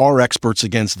wasn't our experts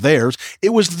against theirs. It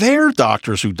was their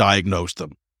doctors who diagnosed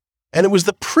them. And it was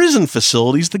the prison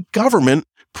facilities, the government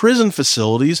prison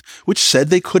facilities, which said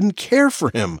they couldn't care for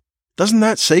him. Doesn't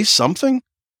that say something?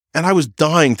 And I was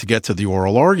dying to get to the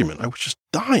oral argument. I was just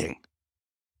dying.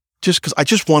 Just because I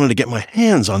just wanted to get my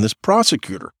hands on this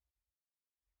prosecutor.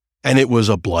 And it was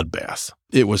a bloodbath.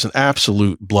 It was an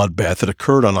absolute bloodbath. It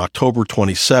occurred on October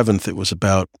 27th. It was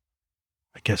about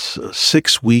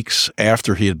 6 weeks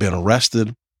after he had been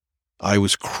arrested. I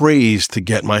was crazed to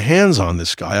get my hands on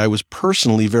this guy. I was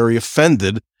personally very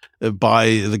offended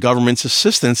by the government's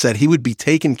insistence that he would be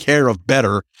taken care of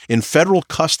better in federal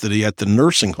custody at the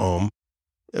nursing home,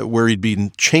 where he'd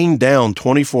be chained down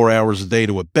 24 hours a day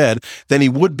to a bed, than he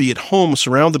would be at home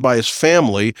surrounded by his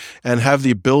family and have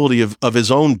the ability of his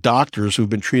own doctors who've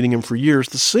been treating him for years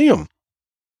to see him.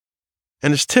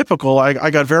 And it's typical,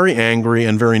 I got very angry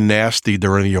and very nasty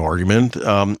during the argument.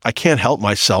 I can't help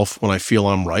myself when I feel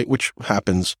I'm right, which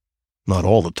happens not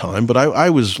all the time, but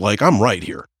I was like, I'm right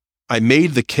here. I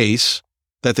made the case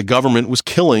that the government was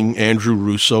killing Andrew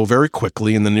Russo very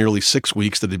quickly in the nearly 6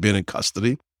 weeks that he'd been in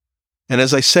custody. And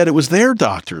as I said, it was their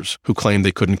doctors who claimed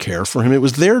they couldn't care for him. It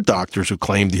was their doctors who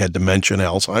claimed he had dementia and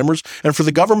Alzheimer's. And for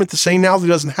the government to say now that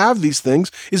he doesn't have these things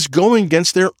is going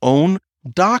against their own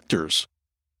doctors.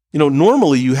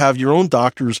 Normally you have your own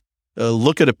doctors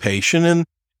look at a patient and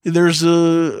there's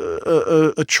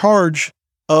a charge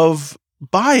of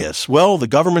bias. Well, the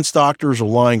government's doctors are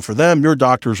lying for them. Your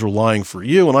doctors are lying for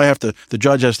you. And the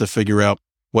judge has to figure out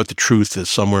what the truth is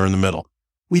somewhere in the middle.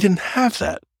 We didn't have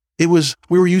that. We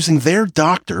were using their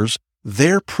doctors,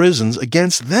 their prisons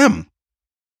against them.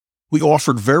 We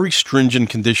offered very stringent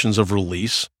conditions of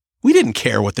release. We didn't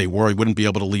care what they were. He wouldn't be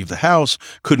able to leave the house,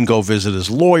 couldn't go visit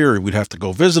his lawyer. We'd have to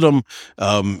go visit him.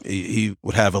 He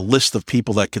would have a list of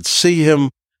people that could see him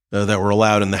that were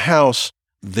allowed in the house.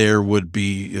 There would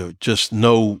be just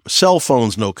no cell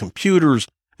phones, no computers,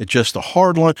 just a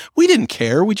hard line. We didn't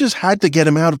care. We just had to get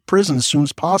him out of prison as soon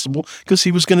as possible because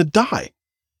he was going to die.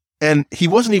 And he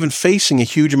wasn't even facing a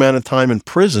huge amount of time in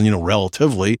prison,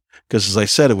 relatively, because as I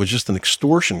said, it was just an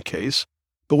extortion case.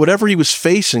 But whatever he was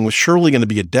facing was surely going to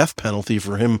be a death penalty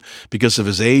for him because of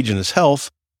his age and his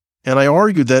health. And I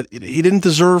argued that he didn't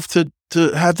deserve to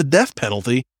have the death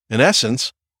penalty, in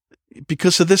essence,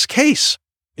 because of this case.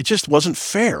 It just wasn't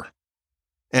fair.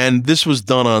 And this was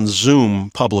done on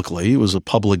Zoom publicly. It was a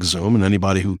public Zoom, and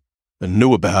anybody who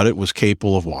knew about it was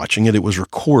capable of watching it. It was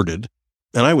recorded,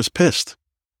 and I was pissed.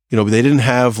 They didn't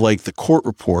have like the court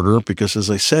reporter because, as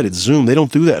I said, it's Zoom. They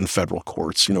don't do that in federal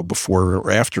courts, before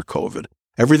or after COVID.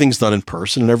 Everything's done in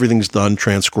person, and everything's done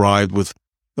transcribed with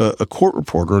a court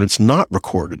reporter, and it's not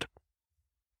recorded.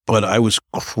 But I was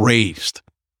crazed.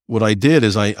 What I did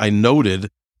is I noted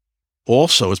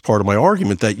also as part of my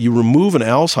argument that you remove an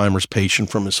Alzheimer's patient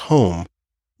from his home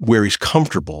where he's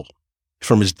comfortable,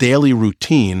 from his daily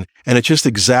routine, and it just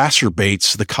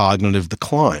exacerbates the cognitive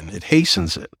decline. It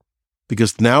hastens it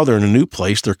because now they're in a new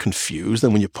place, they're confused,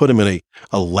 and when you put them in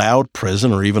a loud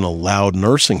prison or even a loud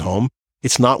nursing home,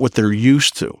 it's not what they're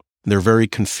used to. They're very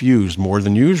confused more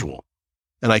than usual.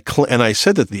 And I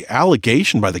said that the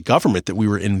allegation by the government that we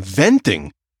were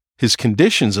inventing his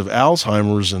conditions of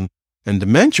Alzheimer's and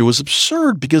dementia was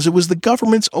absurd because it was the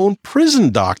government's own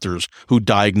prison doctors who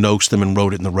diagnosed him and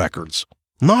wrote it in the records,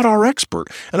 not our expert.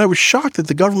 And I was shocked that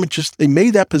the government they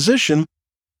made that position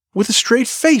with a straight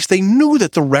face. They knew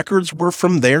that the records were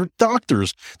from their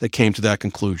doctors that came to that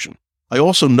conclusion. I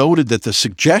also noted that the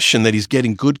suggestion that he's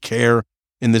getting good care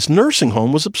in this nursing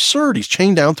home was absurd. He's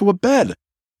chained down to a bed.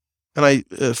 And I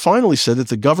finally said that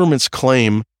the government's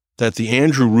claim that the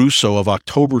Andrew Russo of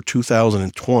October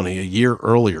 2020, a year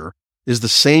earlier, is the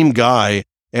same guy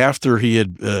after he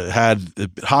had had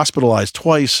hospitalized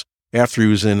twice, after he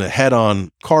was in a head-on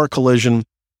car collision.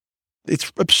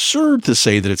 It's absurd to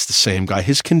say that it's the same guy.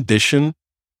 His condition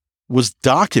was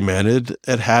documented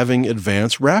at having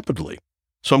advanced rapidly.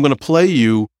 So I'm going to play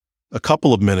you a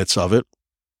couple of minutes of it,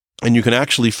 and you can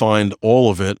actually find all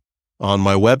of it on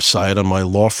my website, on my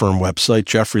law firm website,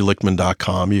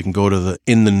 jeffreylichtman.com. You can go to the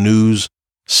In the News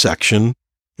section,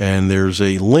 and there's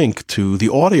a link to the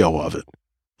audio of it.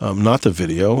 Not the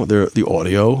video, the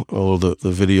audio, although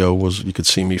the video was, you could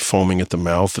see me foaming at the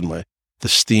mouth and the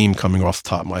steam coming off the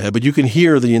top of my head. But you can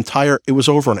hear it was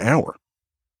over an hour.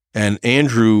 And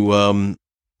Andrew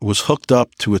was hooked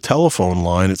up to a telephone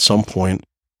line at some point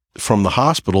from the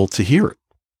hospital to hear it.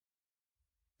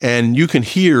 And you can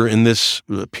hear in this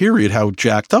period how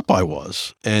jacked up I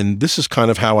was. And this is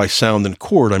kind of how I sound in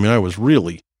court. I mean, I was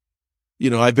really,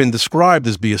 I've been described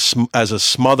as a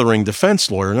smothering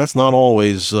defense lawyer, and that's not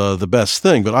always the best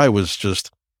thing, but I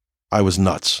was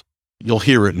nuts. You'll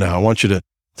hear it now. I want you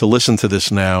to listen to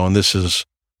this now, and this is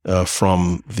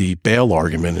from the bail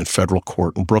argument in federal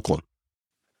court in Brooklyn.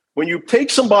 When you take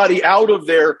somebody out of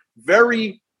their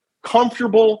very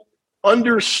comfortable,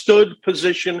 understood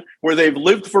position where they've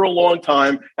lived for a long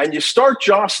time, and you start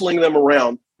jostling them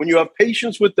around, when you have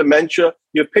patients with dementia,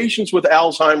 you have patients with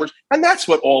Alzheimer's, and that's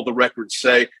what all the records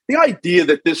say. The idea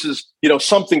that this is,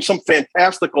 some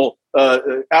fantastical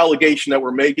allegation that we're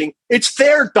making, it's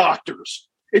their doctors.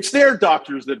 It's their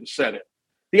doctors that have said it.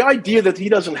 The idea that he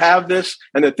doesn't have this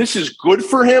and that this is good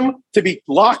for him to be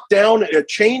locked down,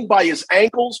 chained by his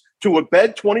ankles to a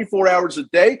bed 24 hours a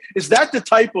day, is that the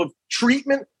type of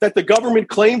treatment that the government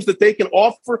claims that they can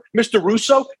offer Mr.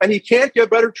 Russo, and he can't get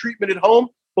better treatment at home?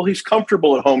 Well, he's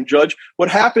comfortable at home, Judge. What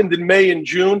happened in May and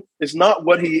June is not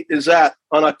what he is at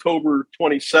on October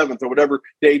 27th or whatever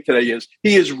day today is.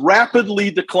 He is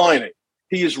rapidly declining.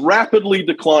 He is rapidly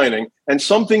declining, and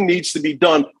something needs to be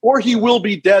done, or he will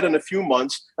be dead in a few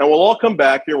months, and we'll all come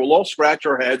back here, we'll all scratch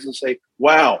our heads and say,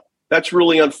 wow, that's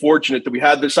really unfortunate that we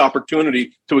had this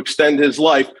opportunity to extend his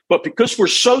life. But because we're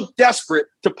so desperate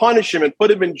to punish him and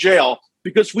put him in jail,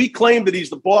 because we claim that he's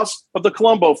the boss of the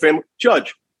Colombo family,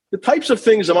 Judge, the types of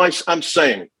things I'm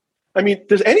saying, I mean,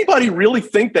 does anybody really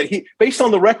think that based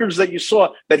on the records that you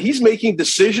saw, that he's making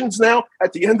decisions now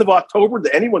at the end of October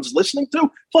that anyone's listening to?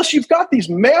 Plus, you've got these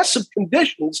massive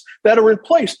conditions that are in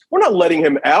place. We're not letting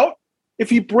him out. If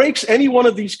he breaks any one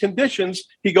of these conditions,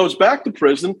 he goes back to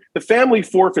prison. The family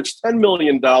forfeits $10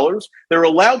 million. They're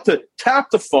allowed to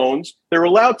tap the phones. They're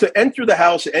allowed to enter the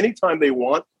house anytime they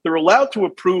want. They're allowed to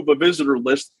approve a visitor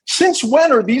list. Since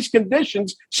when are these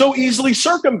conditions so easily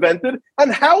circumvented?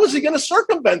 And how is he going to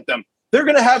circumvent them? They're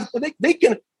going to have, they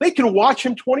can watch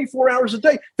him 24 hours a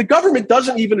day. The government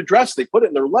doesn't even address, they put it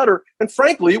in their letter. And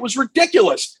frankly, it was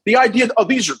ridiculous. The idea of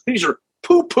these are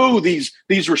poo-poo, these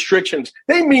restrictions.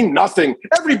 They mean nothing.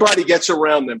 Everybody gets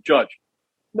around them, Judge.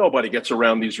 Nobody gets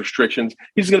around these restrictions.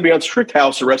 He's going to be on strict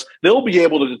house arrest. They'll be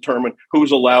able to determine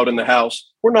who's allowed in the house.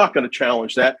 We're not going to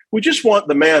challenge that. We just want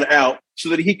the man out so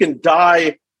that he can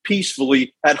die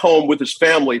peacefully at home with his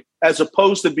family, as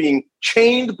opposed to being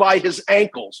chained by his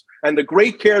ankles. And the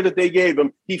great care that they gave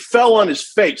him, he fell on his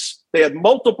face. They had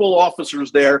multiple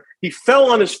officers there. He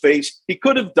fell on his face. He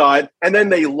could have died, and then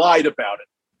they lied about it.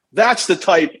 That's the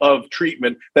type of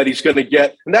treatment that he's going to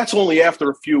get, and that's only after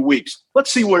a few weeks. Let's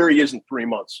see where he is in 3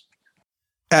 months.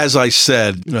 As I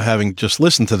said, having just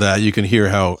listened to that, you can hear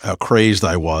how crazed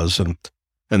I was, and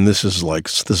this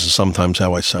is sometimes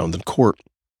how I sound in court.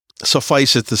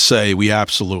 Suffice it to say, we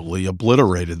absolutely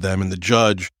obliterated them, and the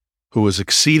judge, who was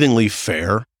exceedingly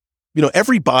fair,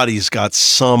 everybody's got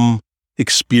some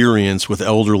experience with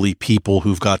elderly people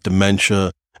who've got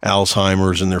dementia,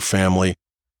 Alzheimer's in their family.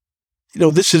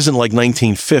 This isn't like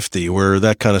 1950 where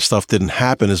that kind of stuff didn't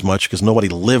happen as much because nobody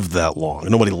lived that long.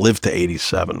 Nobody lived to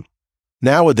 87.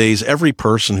 Nowadays, every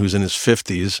person who's in his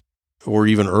 50s or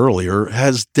even earlier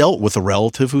has dealt with a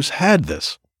relative who's had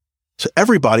this. So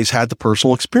everybody's had the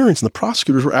personal experience, and the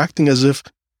prosecutors were acting as if,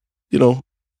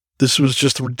 this was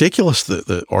just ridiculous,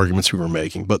 the arguments we were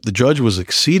making. But the judge was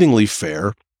exceedingly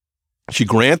fair. She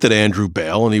granted Andrew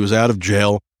bail, and he was out of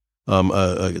jail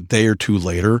a day or two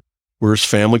later, where his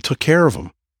family took care of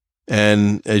him.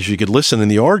 And as you could listen in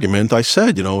the argument, I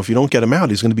said, if you don't get him out,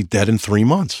 he's going to be dead in 3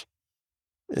 months.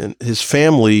 And his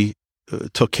family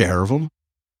took care of him.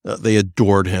 They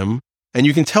adored him. And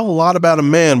you can tell a lot about a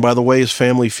man by the way his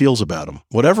family feels about him.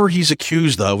 Whatever he's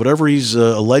accused of, whatever he's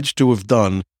alleged to have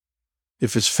done,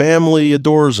 if his family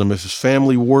adores him, if his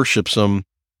family worships him,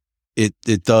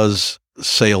 it does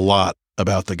say a lot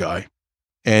about the guy.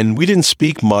 And we didn't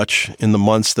speak much in the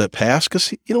months that passed because,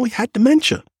 he had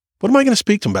dementia. What am I going to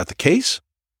speak to him about? The case?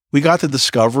 We got the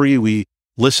discovery. We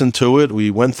listened to it. We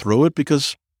went through it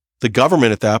because the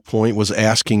government at that point was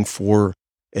asking for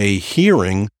a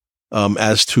hearing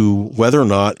as to whether or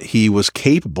not he was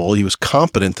capable, he was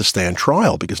competent to stand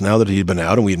trial, because now that he had been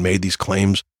out and we had made these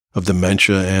claims of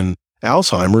dementia and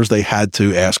Alzheimer's, they had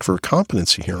to ask for a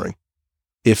competency hearing.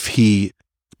 If he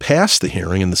passed the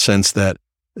hearing in the sense that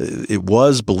it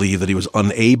was believed that he was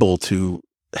unable to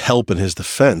help in his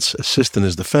defense, assist in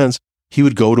his defense, he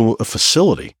would go to a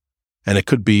facility, and it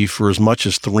could be for as much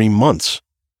as 3 months.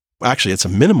 Actually, it's a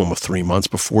minimum of 3 months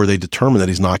before they determine that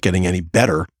he's not getting any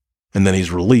better, and then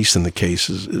he's released and the case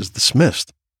is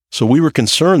dismissed. So we were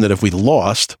concerned that if we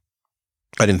lost,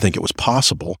 I didn't think it was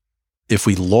possible, if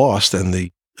we lost and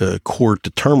the court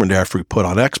determined after we put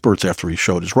on experts, after he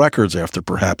showed his records, after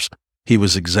perhaps he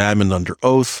was examined under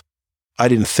oath, I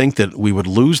didn't think that we would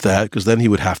lose that because then he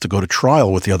would have to go to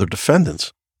trial with the other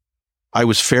defendants. I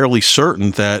was fairly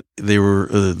certain that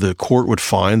the court would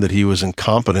find that he was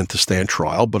incompetent to stand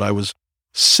trial, but I was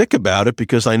sick about it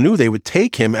because I knew they would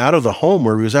take him out of the home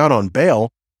where he was out on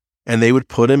bail and they would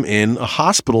put him in a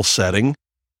hospital setting.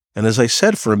 And as I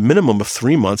said, for a minimum of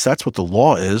 3 months, that's what the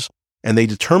law is. And they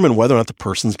determine whether or not the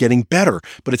person's getting better.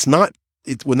 But it's not,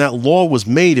 when that law was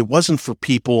made, it wasn't for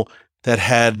people that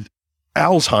had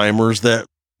Alzheimer's that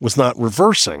was not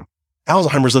reversing.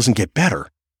 Alzheimer's doesn't get better.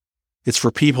 It's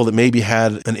for people that maybe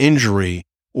had an injury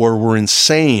or were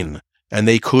insane and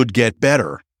they could get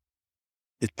better.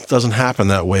 It doesn't happen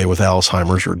that way with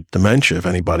Alzheimer's or dementia if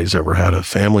anybody's ever had a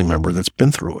family member that's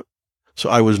been through it.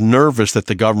 So I was nervous that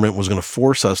the government was going to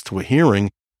force us to a hearing,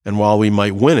 and while we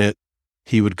might win it,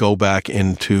 he would go back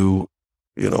into,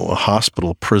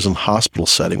 a prison hospital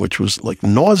setting, which was like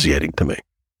nauseating to me.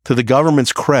 To the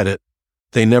government's credit,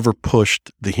 they never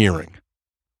pushed the hearing.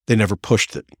 They never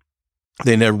pushed it.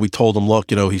 We told them,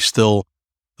 look, he's still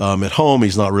at home.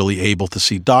 He's not really able to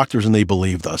see doctors, and they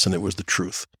believed us, and it was the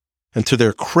truth. And to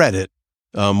their credit,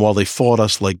 while they fought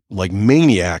us like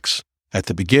maniacs at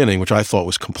the beginning, which I thought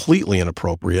was completely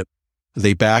inappropriate,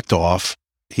 they backed off.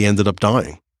 He ended up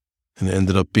dying, and it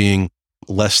ended up being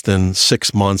less than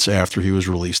 6 months after he was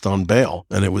released on bail.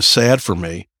 And it was sad for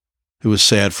me. It was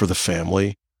sad for the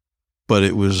family, but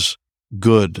it was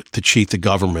good to cheat the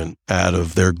government out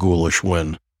of their ghoulish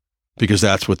win, because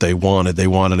that's what they wanted. They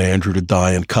wanted Andrew to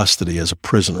die in custody as a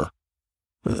prisoner.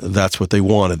 That's what they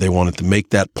wanted. They wanted to make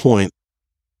that point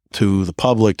to the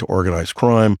public, to organized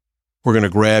crime. We're going to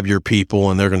grab your people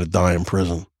and they're going to die in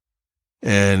prison.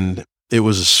 And it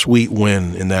was a sweet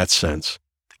win in that sense.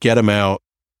 To get him out,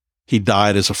 he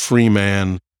died as a free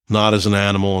man, not as an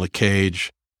animal in a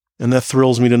cage. And that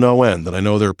thrills me to no end. And I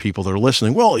know there are people that are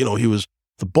listening. Well, he was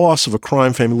the boss of a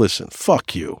crime family. Listen,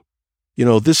 fuck you.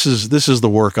 This is the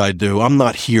work I do. I'm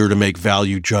not here to make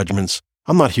value judgments.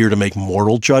 I'm not here to make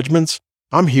moral judgments.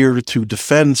 I'm here to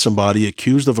defend somebody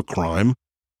accused of a crime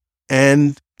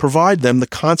and provide them the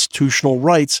constitutional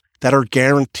rights that are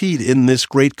guaranteed in this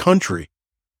great country.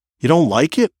 You don't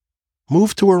like it?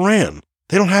 Move to Iran.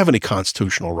 They don't have any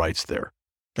constitutional rights there.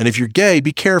 And if you're gay,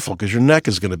 be careful because your neck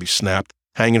is going to be snapped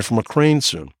hanging from a crane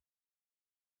soon.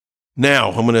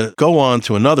 Now, I'm going to go on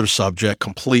to another subject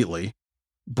completely,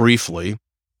 briefly.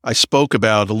 I spoke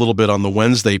about a little bit on the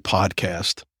Wednesday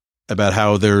podcast about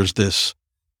how there's this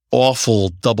awful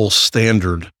double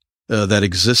standard that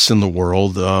exists in the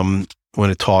world when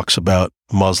it talks about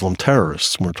Muslim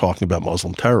terrorists. We're talking about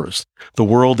Muslim terrorists. The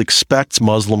world expects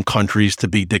Muslim countries to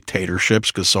be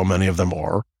dictatorships because so many of them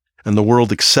are. And the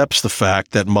world accepts the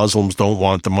fact that Muslims don't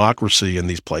want democracy in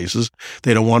these places.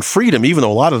 They don't want freedom, even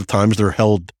though a lot of the times they're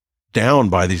held down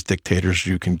by these dictators,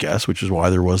 you can guess, which is why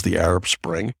there was the Arab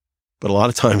Spring. But a lot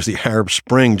of times the Arab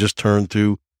Spring just turned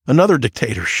to another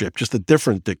dictatorship, just a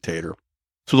different dictator.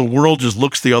 So the world just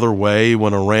looks the other way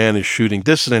when Iran is shooting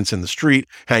dissidents in the street,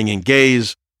 hanging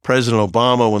gays. President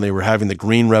Obama, when they were having the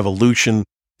Green Revolution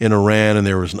in Iran and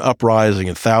there was an uprising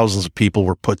and thousands of people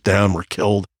were put down, were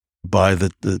killed by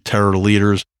the terror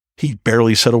leaders, he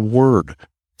barely said a word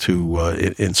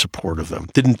in support of them,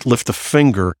 didn't lift a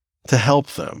finger to help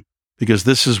them, because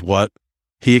this is what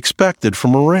he expected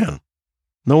from Iran.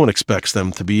 No one expects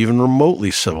them to be even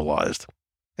remotely civilized.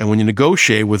 And when you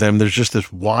negotiate with them, there's just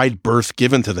this wide berth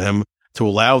given to them to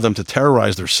allow them to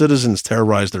terrorize their citizens,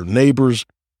 terrorize their neighbors.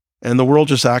 And the world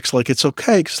just acts like it's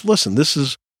okay. Because listen, this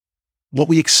is what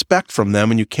we expect from them,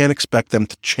 and you can't expect them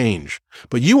to change.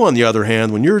 But you, on the other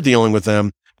hand, when you're dealing with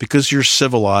them, because you're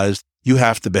civilized, you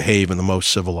have to behave in the most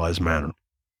civilized manner.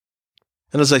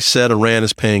 And as I said, Iran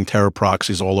is paying terror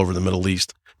proxies all over the Middle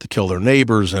East to kill their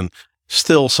neighbors, and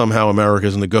still somehow America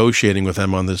is negotiating with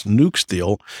them on this nukes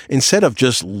deal instead of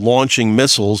just launching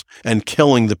missiles and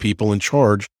killing the people in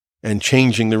charge and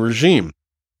changing the regime.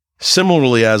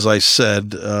 Similarly, as I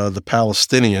said, the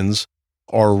Palestinians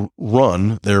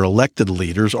their elected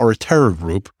leaders are a terror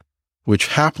group which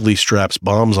happily straps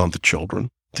bombs onto children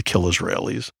to kill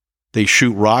Israelis. They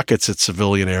shoot rockets at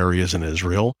civilian areas in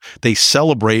Israel. They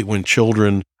celebrate when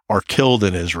children are killed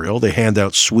in Israel. They hand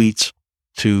out sweets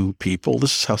to people.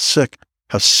 This is how sick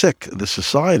this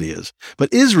society is.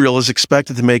 But Israel is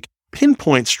expected to make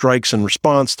pinpoint strikes in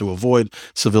response to avoid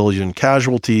civilian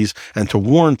casualties and to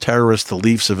warn terrorists to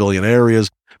leave civilian areas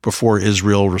before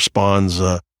Israel responds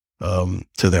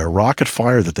to their rocket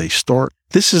fire that they start.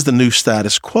 This is the new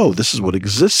status quo. This is what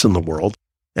exists in the world.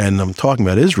 And I'm talking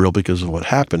about Israel because of what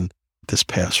happened this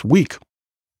past week.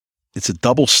 It's a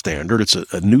double standard. It's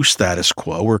a new status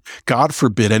quo where, God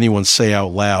forbid, anyone say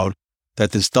out loud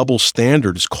that this double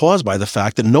standard is caused by the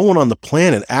fact that no one on the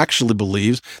planet actually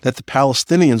believes that the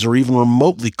Palestinians are even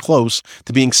remotely close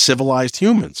to being civilized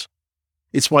humans.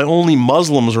 It's why only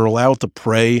Muslims are allowed to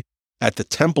pray at the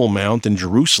Temple Mount in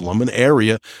Jerusalem, an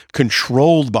area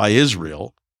controlled by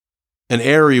Israel, an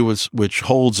area which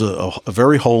holds a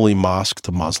very holy mosque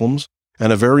to Muslims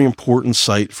and a very important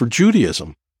site for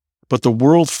Judaism. But the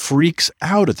world freaks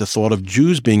out at the thought of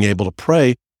Jews being able to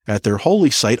pray at their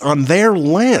holy site on their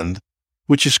land,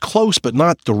 which is close but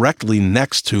not directly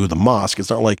next to the mosque. It's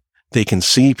not like they can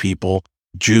see people,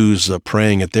 Jews,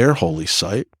 praying at their holy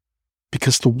site,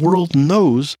 because the world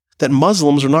knows that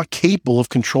Muslims are not capable of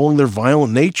controlling their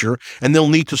violent nature, and they'll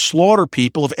need to slaughter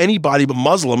people if anybody but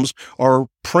Muslims are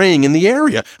praying in the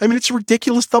area. I mean, it's a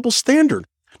ridiculous double standard.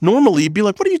 Normally, you'd be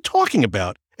like, what are you talking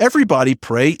about? Everybody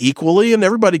pray equally and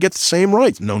everybody gets the same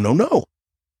rights. No.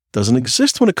 Doesn't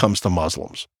exist when it comes to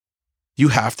Muslims. You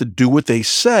have to do what they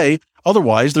say.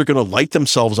 Otherwise, they're going to light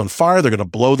themselves on fire. They're going to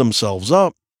blow themselves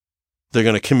up. They're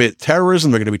going to commit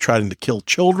terrorism. They're going to be trying to kill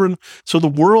children. So the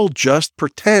world just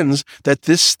pretends that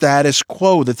this status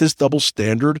quo, that this double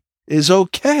standard is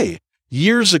okay.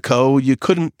 Years ago, you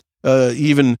couldn't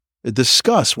even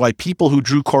discuss why people who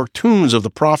drew cartoons of the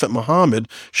Prophet Muhammad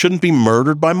shouldn't be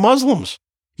murdered by Muslims.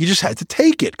 You just had to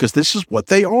take it because this is what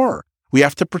they are. We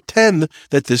have to pretend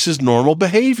that this is normal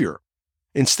behavior.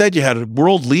 Instead, you had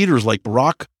world leaders like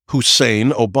Barack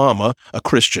Hussein Obama, a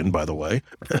Christian, by the way,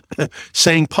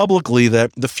 saying publicly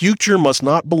that the future must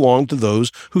not belong to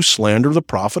those who slander the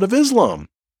Prophet of Islam.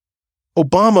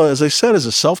 Obama, as I said, is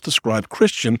a self-described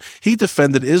Christian. He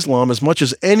defended Islam as much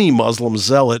as any Muslim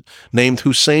zealot named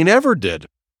Hussein ever did.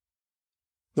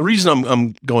 The reason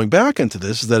I'm going back into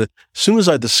this is that as soon as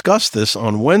I discussed this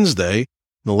on Wednesday, in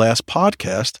the last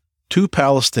podcast, 2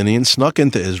 Palestinians snuck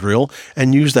into Israel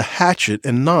and used a hatchet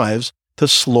and knives to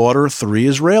slaughter 3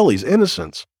 Israelis,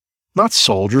 innocents, not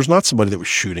soldiers, not somebody that was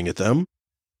shooting at them,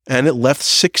 and it left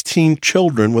 16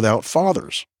 children without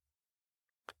fathers.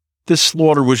 This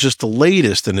slaughter was just the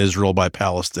latest in Israel by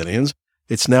Palestinians.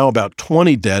 It's now about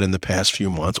 20 dead in the past few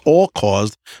months, all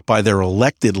caused by their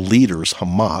elected leaders,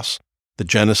 Hamas, the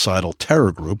genocidal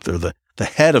terror group. They're the the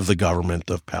head of the government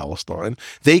of Palestine,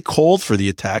 they called for the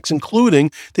attacks,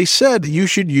 including they said you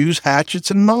should use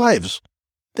hatchets and knives.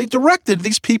 They directed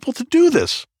these people to do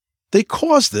this. They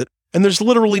caused it, and there's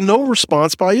literally no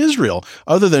response by Israel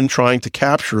other than trying to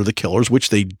capture the killers, which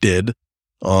they did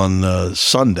on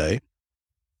Sunday.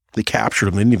 They captured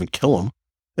them, they didn't even kill them.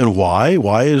 And why?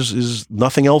 Why is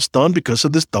nothing else done? Because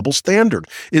of this double standard.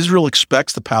 Israel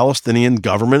expects the Palestinian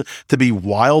government to be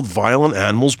wild, violent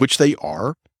animals, which they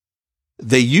are.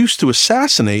 They used to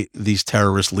assassinate these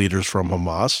terrorist leaders from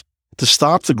Hamas to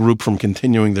stop the group from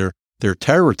continuing their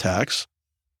terror attacks,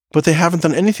 but they haven't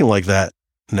done anything like that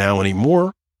now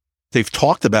anymore. They've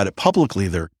talked about it publicly.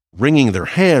 They're wringing their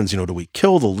hands. Do we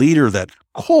kill the leader that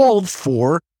called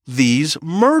for these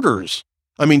murders?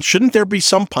 I mean, shouldn't there be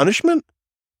some punishment?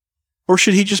 Or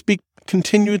should he just be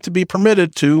continued to be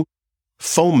permitted to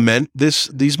foment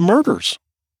these murders?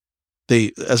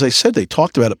 They, as I said, they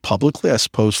talked about it publicly, I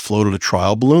suppose floated a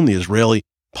trial balloon. The Israeli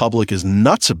public is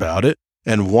nuts about it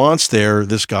and wants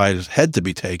this guy's head to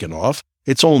be taken off.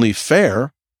 It's only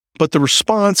fair. But the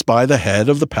response by the head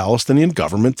of the Palestinian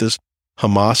government, this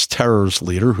Hamas terrorist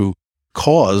leader who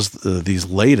caused these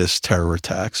latest terror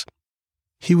attacks,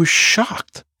 he was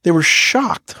shocked. They were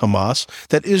shocked, Hamas,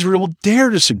 that Israel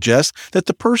dared to suggest that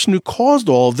the person who caused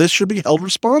all of this should be held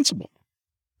responsible.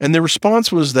 And their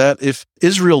response was that if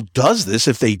Israel does this,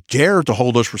 if they dare to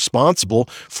hold us responsible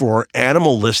for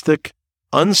animalistic,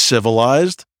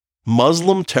 uncivilized,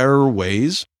 Muslim terror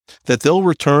ways, that they'll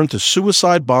return to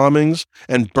suicide bombings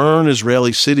and burn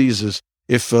Israeli cities as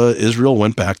if Israel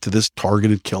went back to this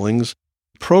targeted killings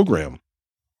program.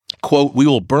 Quote, "We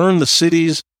will burn the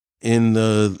cities in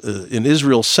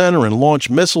Israel's center and launch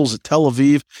missiles at Tel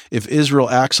Aviv if Israel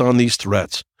acts on these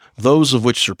threats, those of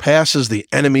which surpasses the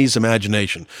enemy's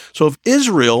imagination." So if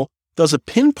Israel does a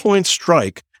pinpoint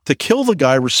strike to kill the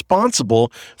guy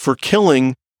responsible for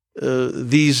killing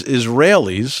these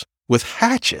Israelis with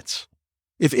hatchets,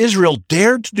 if Israel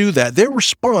dared to do that, their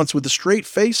response with a straight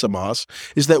face, Hamas,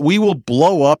 is that we will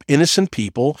blow up innocent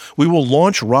people. We will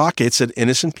launch rockets at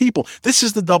innocent people. This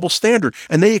is the double standard,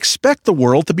 and they expect the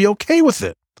world to be okay with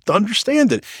it, to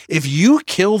understand it. If you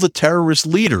kill the terrorist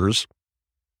leaders,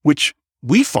 which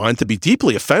we find to be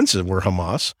deeply offensive, we're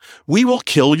Hamas, we will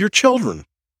kill your children.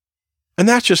 And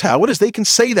that's just how it is. They can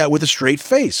say that with a straight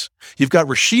face. You've got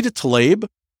Rashida Tlaib,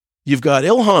 you've got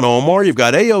Ilhan Omar, you've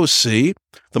got AOC,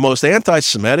 the most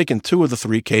anti-Semitic in two of the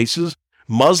three cases,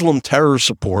 Muslim terror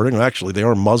supporting, actually they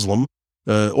are Muslim,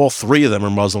 all three of them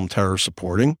are Muslim terror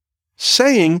supporting,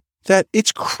 saying that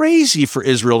it's crazy for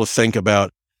Israel to think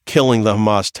about killing the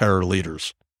Hamas terror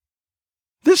leaders.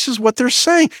 This is what they're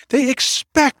saying. They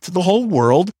expect the whole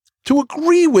world to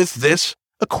agree with this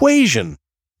equation.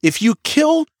 If you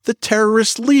kill the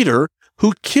terrorist leader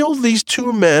who killed these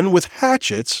two men with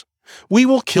hatchets, we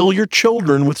will kill your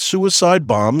children with suicide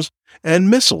bombs and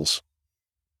missiles.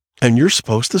 And you're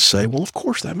supposed to say, well, of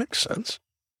course, that makes sense.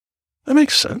 That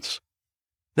makes sense.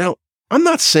 Now, I'm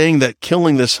not saying that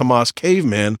killing this Hamas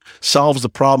caveman solves the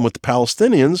problem with the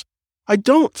Palestinians. I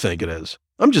don't think it is.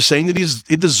 I'm just saying that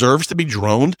he deserves to be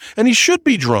droned, and he should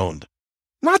be droned.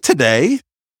 Not today.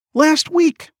 Last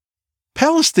week.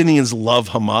 Palestinians love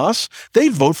Hamas.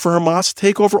 They'd vote for Hamas to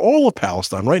take over all of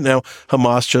Palestine. Right now,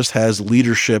 Hamas just has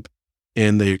leadership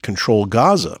and they control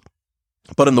Gaza.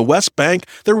 But in the West Bank,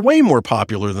 they're way more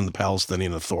popular than the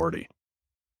Palestinian Authority.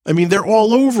 I mean, they're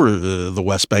all over the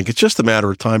West Bank. It's just a matter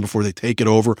of time before they take it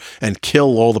over and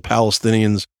kill all the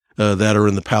Palestinians that are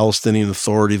in the Palestinian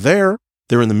Authority there.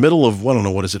 They're in the middle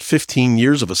of, 15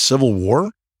 years of a civil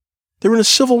war? They're in a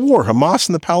civil war, Hamas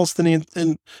and the Palestinian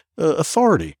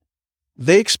Authority.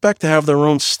 They expect to have their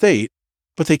own state,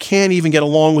 but they can't even get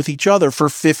along with each other for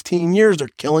 15 years. They're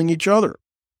killing each other.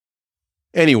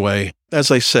 Anyway, as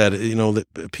I said,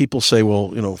 that people say,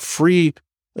 free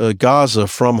Gaza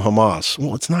from Hamas.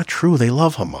 Well, it's not true. They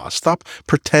love Hamas. Stop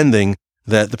pretending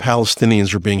that the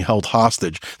Palestinians are being held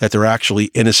hostage, that they're actually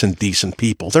innocent, decent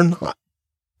people. They're not.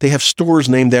 They have stores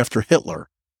named after Hitler.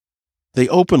 They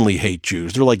openly hate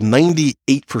Jews. They're like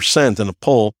 98% in a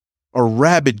poll are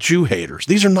rabid Jew haters.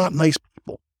 These are not nice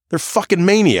people. They're fucking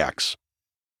maniacs.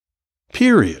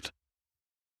 Period.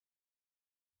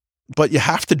 But you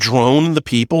have to drone the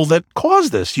people that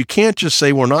caused this. You can't just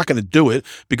say we're not going to do it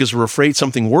because we're afraid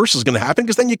something worse is going to happen,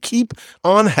 because then you keep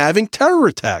on having terror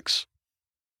attacks.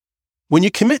 When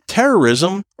you commit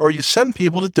terrorism or you send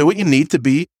people to do it, you need to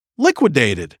be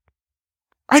liquidated.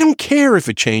 I don't care if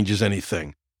it changes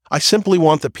anything. I simply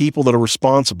want the people that are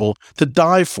responsible to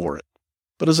die for it.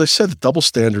 But as I said, the double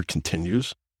standard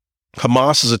continues.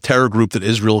 Hamas is a terror group that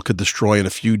Israel could destroy in a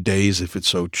few days if it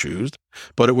so chose,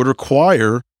 but it would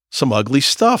require some ugly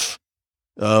stuff.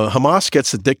 Hamas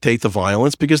gets to dictate the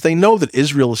violence because they know that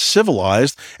Israel is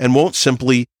civilized and won't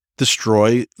simply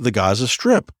destroy the Gaza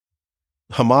Strip.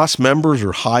 Hamas members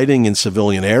are hiding in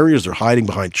civilian areas. They're hiding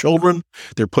behind children.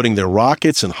 They're putting their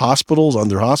rockets in hospitals,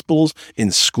 under hospitals,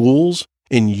 in schools,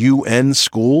 in UN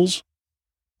schools.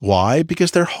 Why?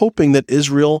 Because they're hoping that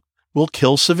Israel will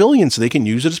kill civilians so they can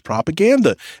use it as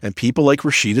propaganda. And people like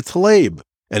Rashida Tlaib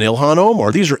and Ilhan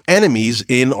Omar, these are enemies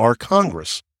in our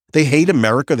Congress. They hate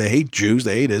America. They hate Jews.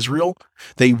 They hate Israel.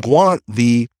 They want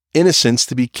the innocents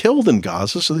to be killed in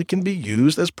Gaza so they can be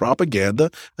used as propaganda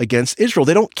against Israel.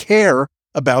 They don't care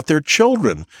about their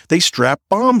children. They strap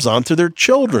bombs onto their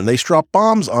children. They strap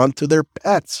bombs onto their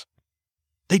pets.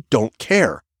 They don't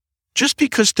care. Just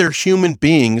because they're human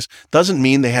beings doesn't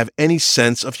mean they have any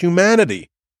sense of humanity.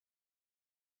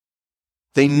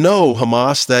 They know,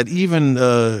 Hamas, that even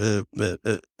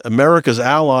America's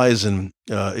allies and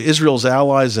Israel's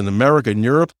allies in America and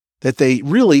Europe, that they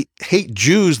really hate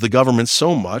Jews, the government,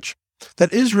 so much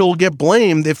that Israel will get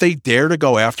blamed if they dare to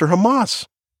go after Hamas.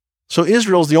 So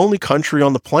Israel is the only country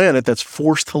on the planet that's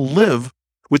forced to live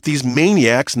with these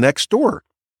maniacs next door.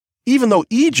 Even though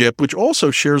Egypt, which also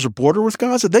shares a border with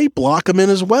Gaza, they block them in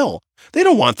as well. They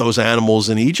don't want those animals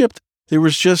in Egypt. There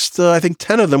was just, I think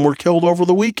 10 of them were killed over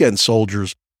the weekend,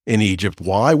 soldiers in Egypt.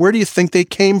 Why? Where do you think they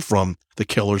came from, the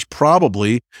killers?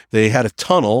 Probably they had a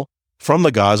tunnel from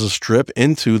the Gaza Strip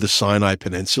into the Sinai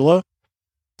Peninsula.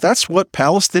 That's what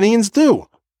Palestinians do.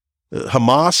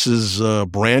 Hamas is a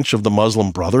branch of the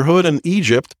Muslim Brotherhood, and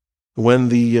Egypt, when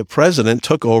the president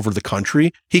took over the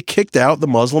country, he kicked out the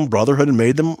Muslim Brotherhood and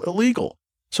made them illegal.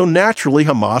 So naturally,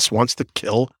 Hamas wants to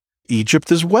kill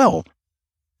Egypt as well.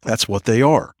 That's what they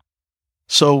are.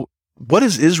 So what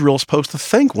is Israel supposed to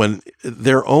think when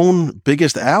their own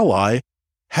biggest ally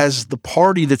has the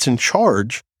party that's in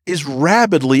charge is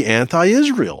rabidly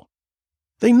anti-Israel?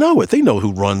 They know it. They know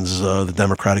who runs the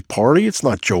Democratic Party. It's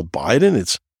not Joe Biden.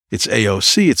 It's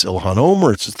AOC. It's Ilhan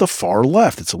Omar. It's the far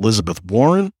left. It's Elizabeth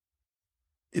Warren.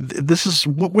 This is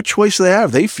what choice they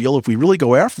have. They feel if we really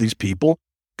go after these people,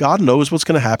 God knows what's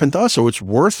going to happen to us. So it's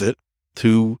worth it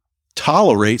to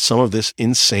tolerate some of this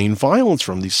insane violence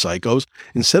from these psychos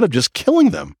instead of just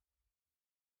killing them.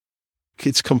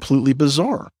 It's completely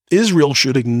bizarre. Israel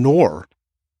should ignore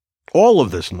all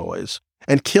of this noise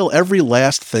and kill every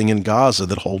last thing in Gaza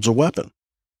that holds a weapon.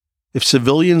 If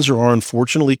civilians are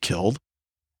unfortunately killed,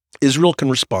 Israel can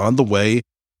respond the way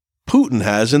Putin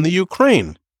has in the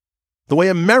Ukraine, the way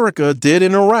America did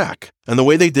in Iraq, and the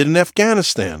way they did in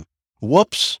Afghanistan.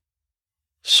 Whoops.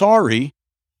 Sorry.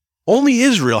 Only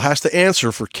Israel has to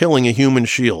answer for killing a human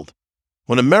shield.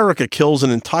 When America kills an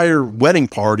entire wedding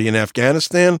party in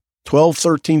Afghanistan, 12,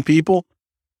 13 people,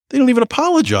 they don't even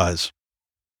apologize.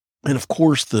 And of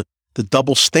course, the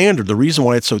double standard, the reason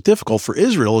why it's so difficult for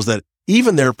Israel is that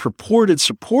even their purported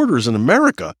supporters in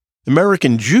America,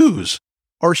 American Jews,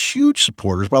 are huge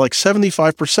supporters by like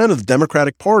 75% of the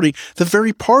Democratic Party, the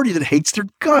very party that hates their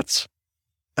guts.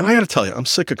 And I got to tell you, I'm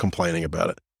sick of complaining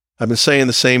about it. I've been saying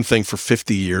the same thing for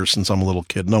 50 years since I'm a little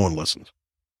kid. No one listens.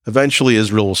 Eventually,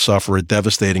 Israel will suffer a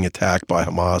devastating attack by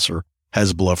Hamas or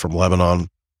Hezbollah from Lebanon.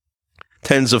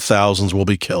 Tens of thousands will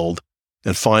be killed.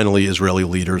 And finally, Israeli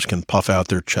leaders can puff out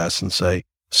their chests and say,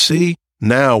 see,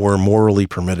 now we're morally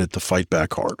permitted to fight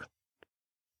back hard.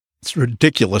 It's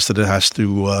ridiculous that it has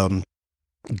to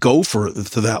go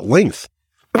to that length.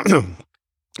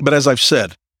 But as I've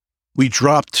said, we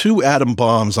dropped 2 atom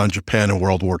bombs on Japan in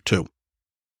World War II.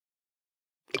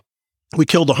 We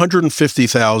killed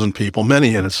 150,000 people,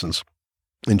 many innocents,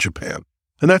 in Japan.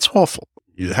 And that's awful.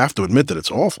 You have to admit that it's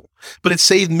awful. But it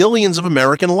saved millions of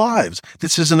American lives.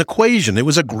 This is an equation. It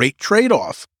was a great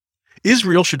trade-off.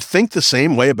 Israel should think the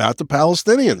same way about the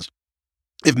Palestinians.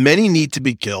 If many need to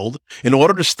be killed in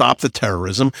order to stop the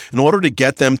terrorism, in order to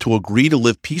get them to agree to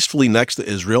live peacefully next to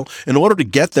Israel, in order to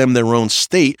get them their own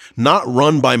state, not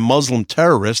run by Muslim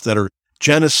terrorists that are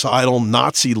genocidal,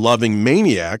 Nazi-loving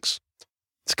maniacs,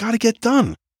 it's got to get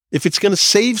done. If it's going to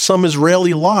save some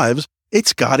Israeli lives,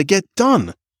 it's got to get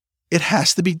done. It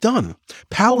has to be done.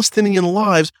 Palestinian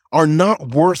lives are not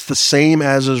worth the same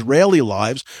as Israeli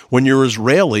lives when you're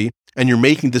Israeli and you're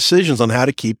making decisions on how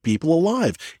to keep people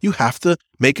alive. You have to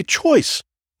make a choice.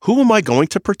 Who am I going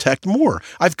to protect more?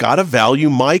 I've got to value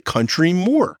my country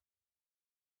more.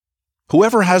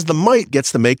 Whoever has the might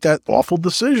gets to make that awful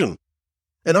decision.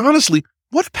 And honestly,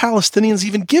 what do Palestinians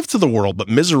even give to the world but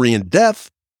misery and death?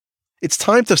 It's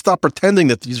time to stop pretending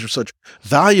that these are such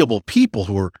valuable people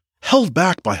who are held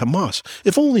back by Hamas.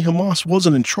 If only Hamas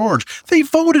wasn't in charge. They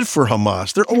voted for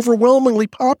Hamas. They're overwhelmingly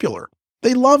popular.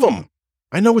 They love them.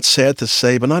 I know it's sad to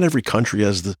say, but not every country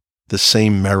has the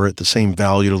same merit, the same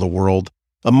value to the world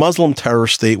A Muslim terror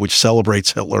state which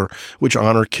celebrates Hitler, which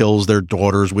honor kills their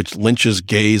daughters, which lynches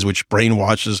gays, which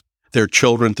brainwashes their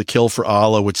children to kill for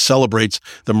Allah, which celebrates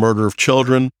the murder of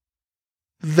children,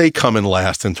 they come in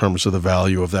last in terms of the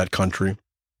value of that country.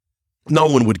 No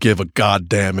one would give a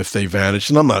goddamn if they vanished,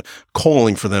 and I'm not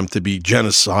calling for them to be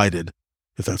genocided,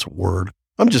 if that's a word.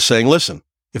 I'm just saying, listen,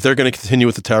 if they're going to continue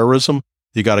with the terrorism,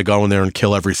 you got to go in there and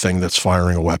kill everything that's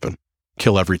firing a weapon.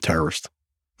 Kill every terrorist.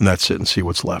 And that's it, and see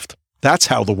what's left. That's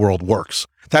how the world works.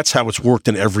 That's how it's worked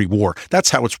in every war.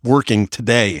 That's how it's working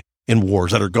today in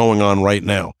wars that are going on right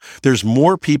now. There's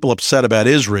more people upset about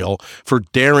Israel for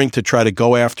daring to try to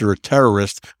go after a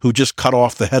terrorist who just cut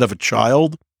off the head of a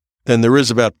child than there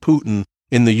is about Putin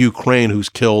in the Ukraine who's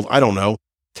killed, I don't know,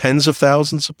 tens of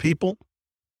thousands of people.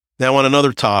 Now, on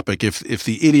another topic, if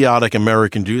the idiotic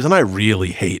American Jews, and I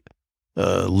really hate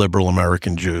liberal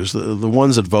American Jews, the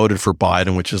ones that voted for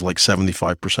Biden, which is like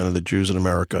 75% of the Jews in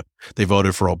America, they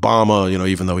voted for Obama,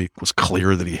 even though he was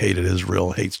clear that he hated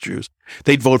Israel, hates Jews.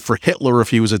 They'd vote for Hitler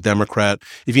if he was a Democrat.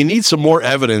 If you need some more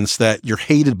evidence that you're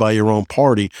hated by your own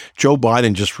party, Joe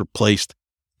Biden just replaced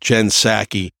Jen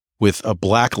Psaki with a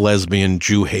black lesbian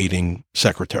Jew-hating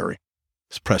secretary,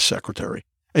 his press secretary.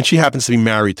 And she happens to be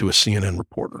married to a CNN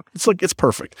reporter. It's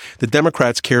perfect. The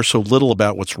Democrats care so little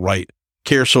about what's right,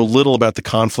 care so little about the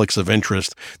conflicts of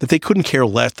interest, that they couldn't care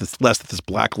less that this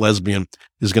black lesbian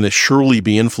is going to surely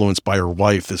be influenced by her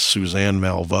wife, this Suzanne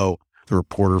Malveaux, the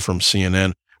reporter from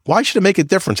CNN. Why should it make a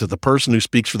difference if the person who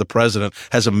speaks for the president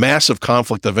has a massive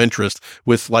conflict of interest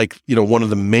with one of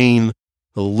the main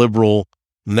liberal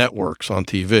networks on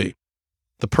TV?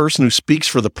 The person who speaks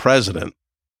for the president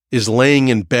is laying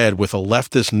in bed with a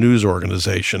leftist news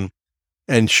organization,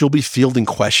 and she'll be fielding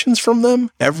questions from them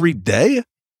every day?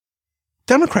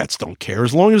 Democrats don't care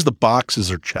as long as the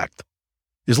boxes are checked.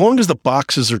 As long as the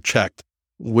boxes are checked,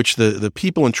 which the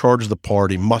people in charge of the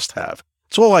party must have.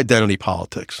 It's all identity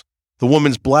politics. The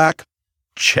woman's black?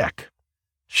 Check.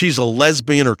 She's a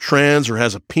lesbian or trans or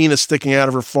has a penis sticking out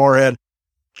of her forehead?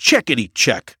 Checkity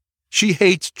check. She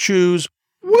hates Jews?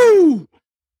 Woo!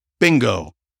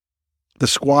 Bingo. The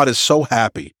squad is so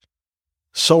happy.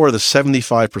 So are the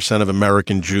 75% of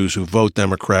American Jews who vote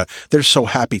Democrat. They're so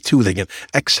happy, too. They can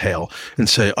exhale and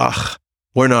say, ugh,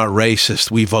 we're not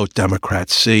racist. We vote Democrat.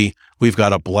 See, we've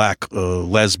got a black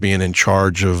lesbian in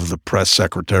charge of the press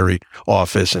secretary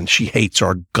office, and she hates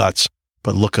our guts.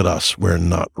 But look at us. We're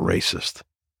not racist.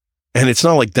 And it's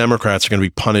not like Democrats are going to be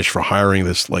punished for hiring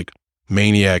this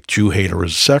maniac Jew hater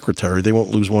as secretary. They won't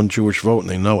lose one Jewish vote, and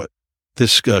they know it.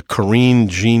 This Karine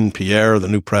Jean-Pierre, the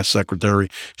new press secretary,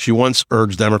 she once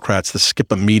urged Democrats to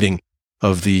skip a meeting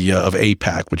of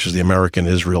AIPAC, which is the American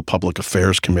Israel Public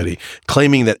Affairs Committee,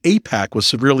 claiming that AIPAC was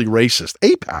severely racist.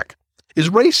 AIPAC is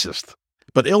racist.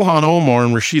 But Ilhan Omar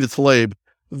and Rashida Tlaib,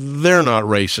 they're not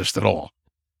racist at all.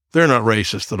 They're not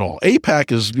racist at all.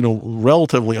 AIPAC is,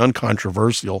 relatively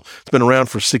uncontroversial. It's been around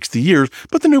for 60 years,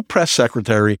 but the new press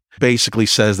secretary basically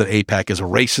says that AIPAC is a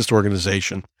racist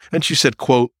organization. And she said,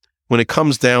 quote, when it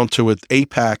comes down to it,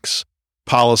 AIPAC's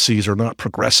policies are not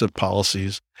progressive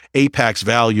policies. AIPAC's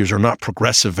values are not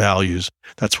progressive values.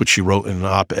 That's what she wrote in an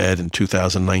op-ed in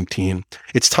 2019.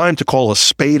 It's time to call a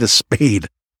spade a spade,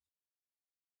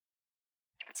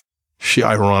 she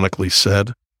ironically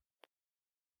said.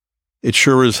 It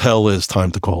sure as hell is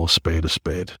time to call a spade a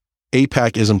spade.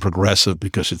 AIPAC isn't progressive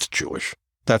because it's Jewish.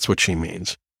 That's what she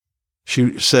means.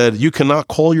 She said, you cannot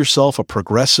call yourself a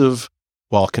progressive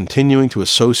while continuing to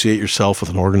associate yourself with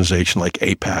an organization like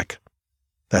AIPAC.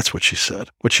 That's what she said.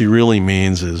 What she really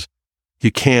means is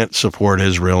you can't support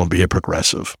Israel and be a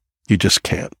progressive. You just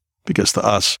can't, because to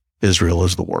us, Israel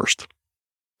is the worst.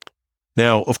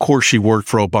 Now, of course, she worked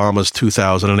for Obama's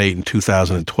 2008 and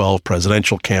 2012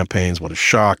 presidential campaigns. What a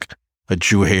shock. A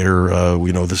Jew hater.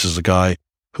 We know this is a guy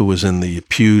who was in the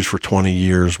pews for 20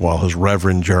 years while his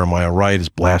Reverend Jeremiah Wright is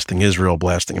blasting Israel,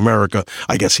 blasting America.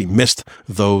 I guess he missed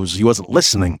those. He wasn't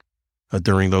listening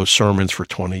during those sermons for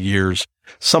 20 years.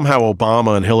 Somehow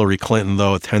Obama and Hillary Clinton,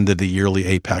 though, attended the yearly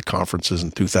AIPAC conferences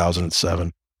in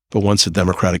 2007. But once the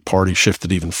Democratic Party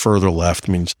shifted even further left,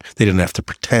 means they didn't have to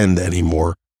pretend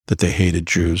anymore that they hated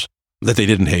Jews, that they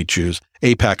didn't hate Jews.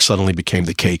 AIPAC suddenly became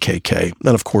the KKK.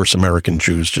 And of course, American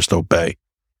Jews just obey,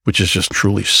 which is just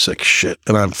truly sick shit.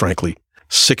 And I'm frankly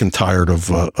sick and tired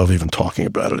of even talking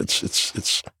about it.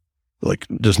 It's like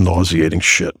just nauseating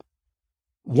shit.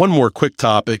 One more quick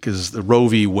topic is the Roe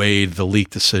v. Wade, the leak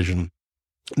decision.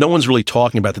 No one's really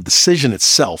talking about the decision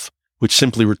itself, which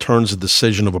simply returns the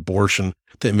decision of abortion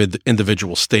to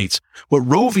individual states. What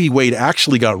Roe v. Wade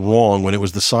actually got wrong when it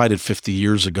was decided 50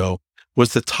 years ago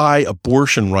was to tie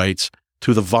abortion rights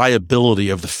to the viability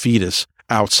of the fetus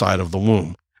outside of the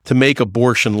womb, to make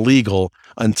abortion legal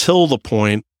until the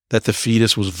point that the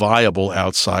fetus was viable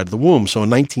outside the womb. So in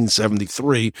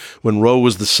 1973, when Roe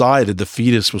was decided, the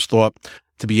fetus was thought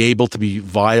to be able to be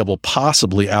viable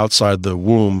possibly outside the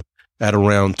womb at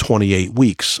around 28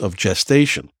 weeks of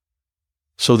gestation.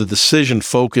 So the decision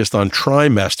focused on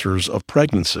trimesters of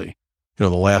pregnancy. The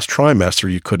last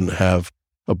trimester, you couldn't have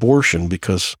abortion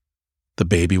because the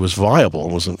baby was viable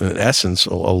and was, in essence,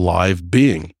 a live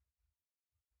being.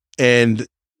 And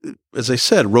as I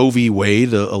said, Roe v.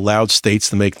 Wade allowed states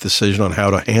to make a decision on how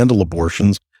to handle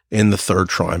abortions in the third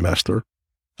trimester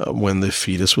when the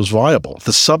fetus was viable.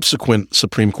 The subsequent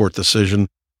Supreme Court decision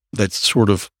that sort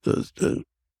of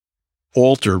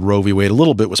altered Roe v. Wade a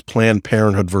little bit was Planned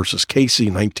Parenthood versus Casey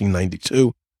in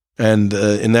 1992. And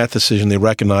in that decision, they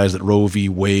recognized that Roe v.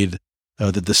 Wade,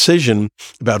 the decision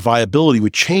about viability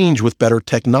would change with better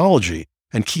technology,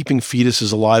 and keeping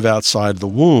fetuses alive outside the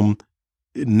womb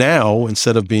now,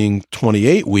 instead of being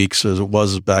 28 weeks as it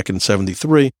was back in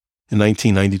 73, in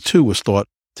 1992 was thought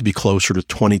to be closer to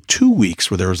 22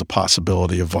 weeks where there was a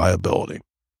possibility of viability.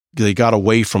 They got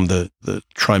away from the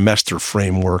trimester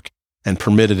framework and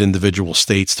permitted individual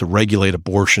states to regulate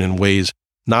abortion in ways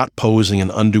not posing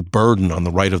an undue burden on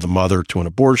the right of the mother to an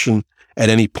abortion at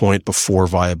any point before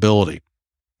viability.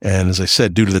 And as I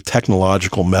said, due to the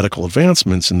technological medical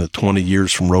advancements in the 20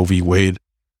 years from Roe v. Wade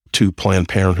to Planned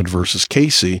Parenthood versus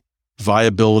Casey,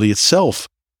 viability itself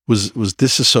was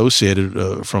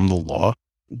disassociated from the law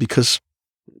because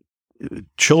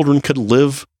children could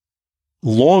live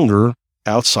longer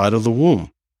outside of the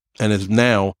womb. And as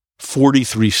now,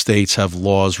 43 states have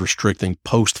laws restricting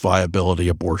post-viability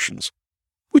abortions,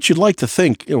 which you'd like to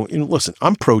think, listen,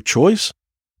 I'm pro-choice,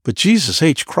 but Jesus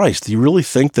H. Christ, do you really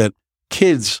think that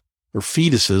kids or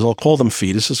fetuses, I'll call them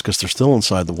fetuses because they're still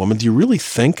inside the woman, do you really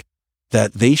think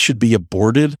that they should be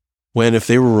aborted when if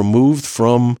they were removed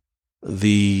from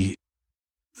the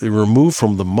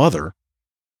mother,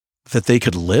 that they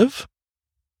could live?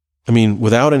 I mean,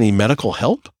 without any medical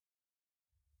help?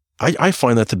 I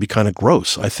find that to be kind of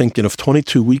gross. I think if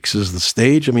 22 weeks is the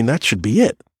stage, that should be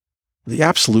it. The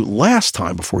absolute last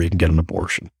time before you can get an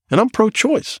abortion. And I'm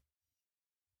pro-choice.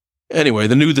 Anyway,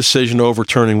 the new decision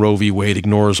overturning Roe v. Wade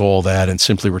ignores all that and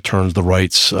simply returns the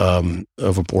rights of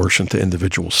abortion to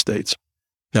individual states.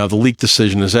 Now, the leaked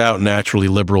decision is out. Naturally,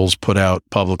 liberals put out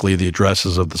publicly the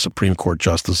addresses of the Supreme Court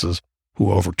justices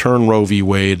who overturned Roe v.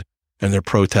 Wade, and they're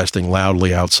protesting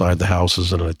loudly outside the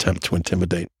houses in an attempt to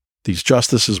intimidate these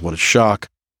justices. What a shock.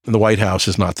 And the White House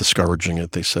is not discouraging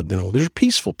it. They said, these are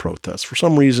peaceful protests. For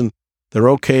some reason, they're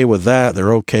okay with that.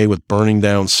 They're okay with burning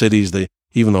down cities.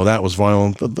 Even though that was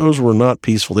violent, those were not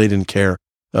peaceful. They didn't care.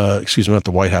 Not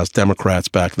the White House, Democrats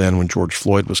back then when George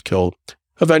Floyd was killed.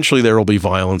 Eventually there will be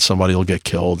violence. Somebody will get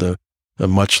killed,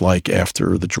 much like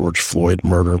after the George Floyd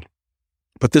murder.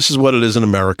 But this is what it is in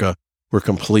America. We're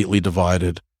completely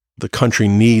divided. The country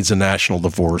needs a national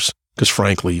divorce because,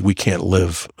 frankly, we can't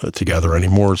live together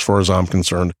anymore as far as I'm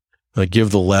concerned.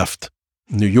 Give the left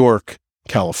New York,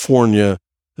 California,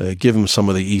 give them some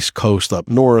of the East Coast up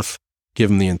north, give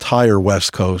them the entire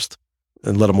West Coast,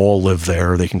 and let them all live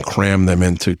there. They can cram them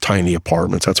into tiny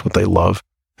apartments. That's what they love.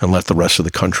 And let the rest of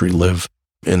the country live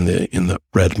in the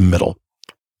red middle.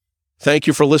 Thank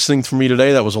you for listening to me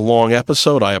today. That was a long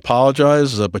episode. I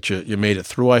apologize, but you made it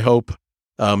through, I hope.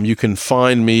 You can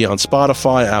find me on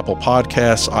Spotify, Apple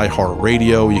Podcasts,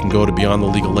 iHeartRadio. You can go to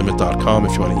beyondthelegallimit.com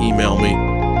if you want to email me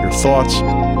your thoughts,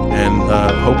 and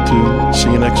hope to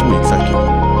see you next week. Thank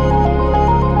you.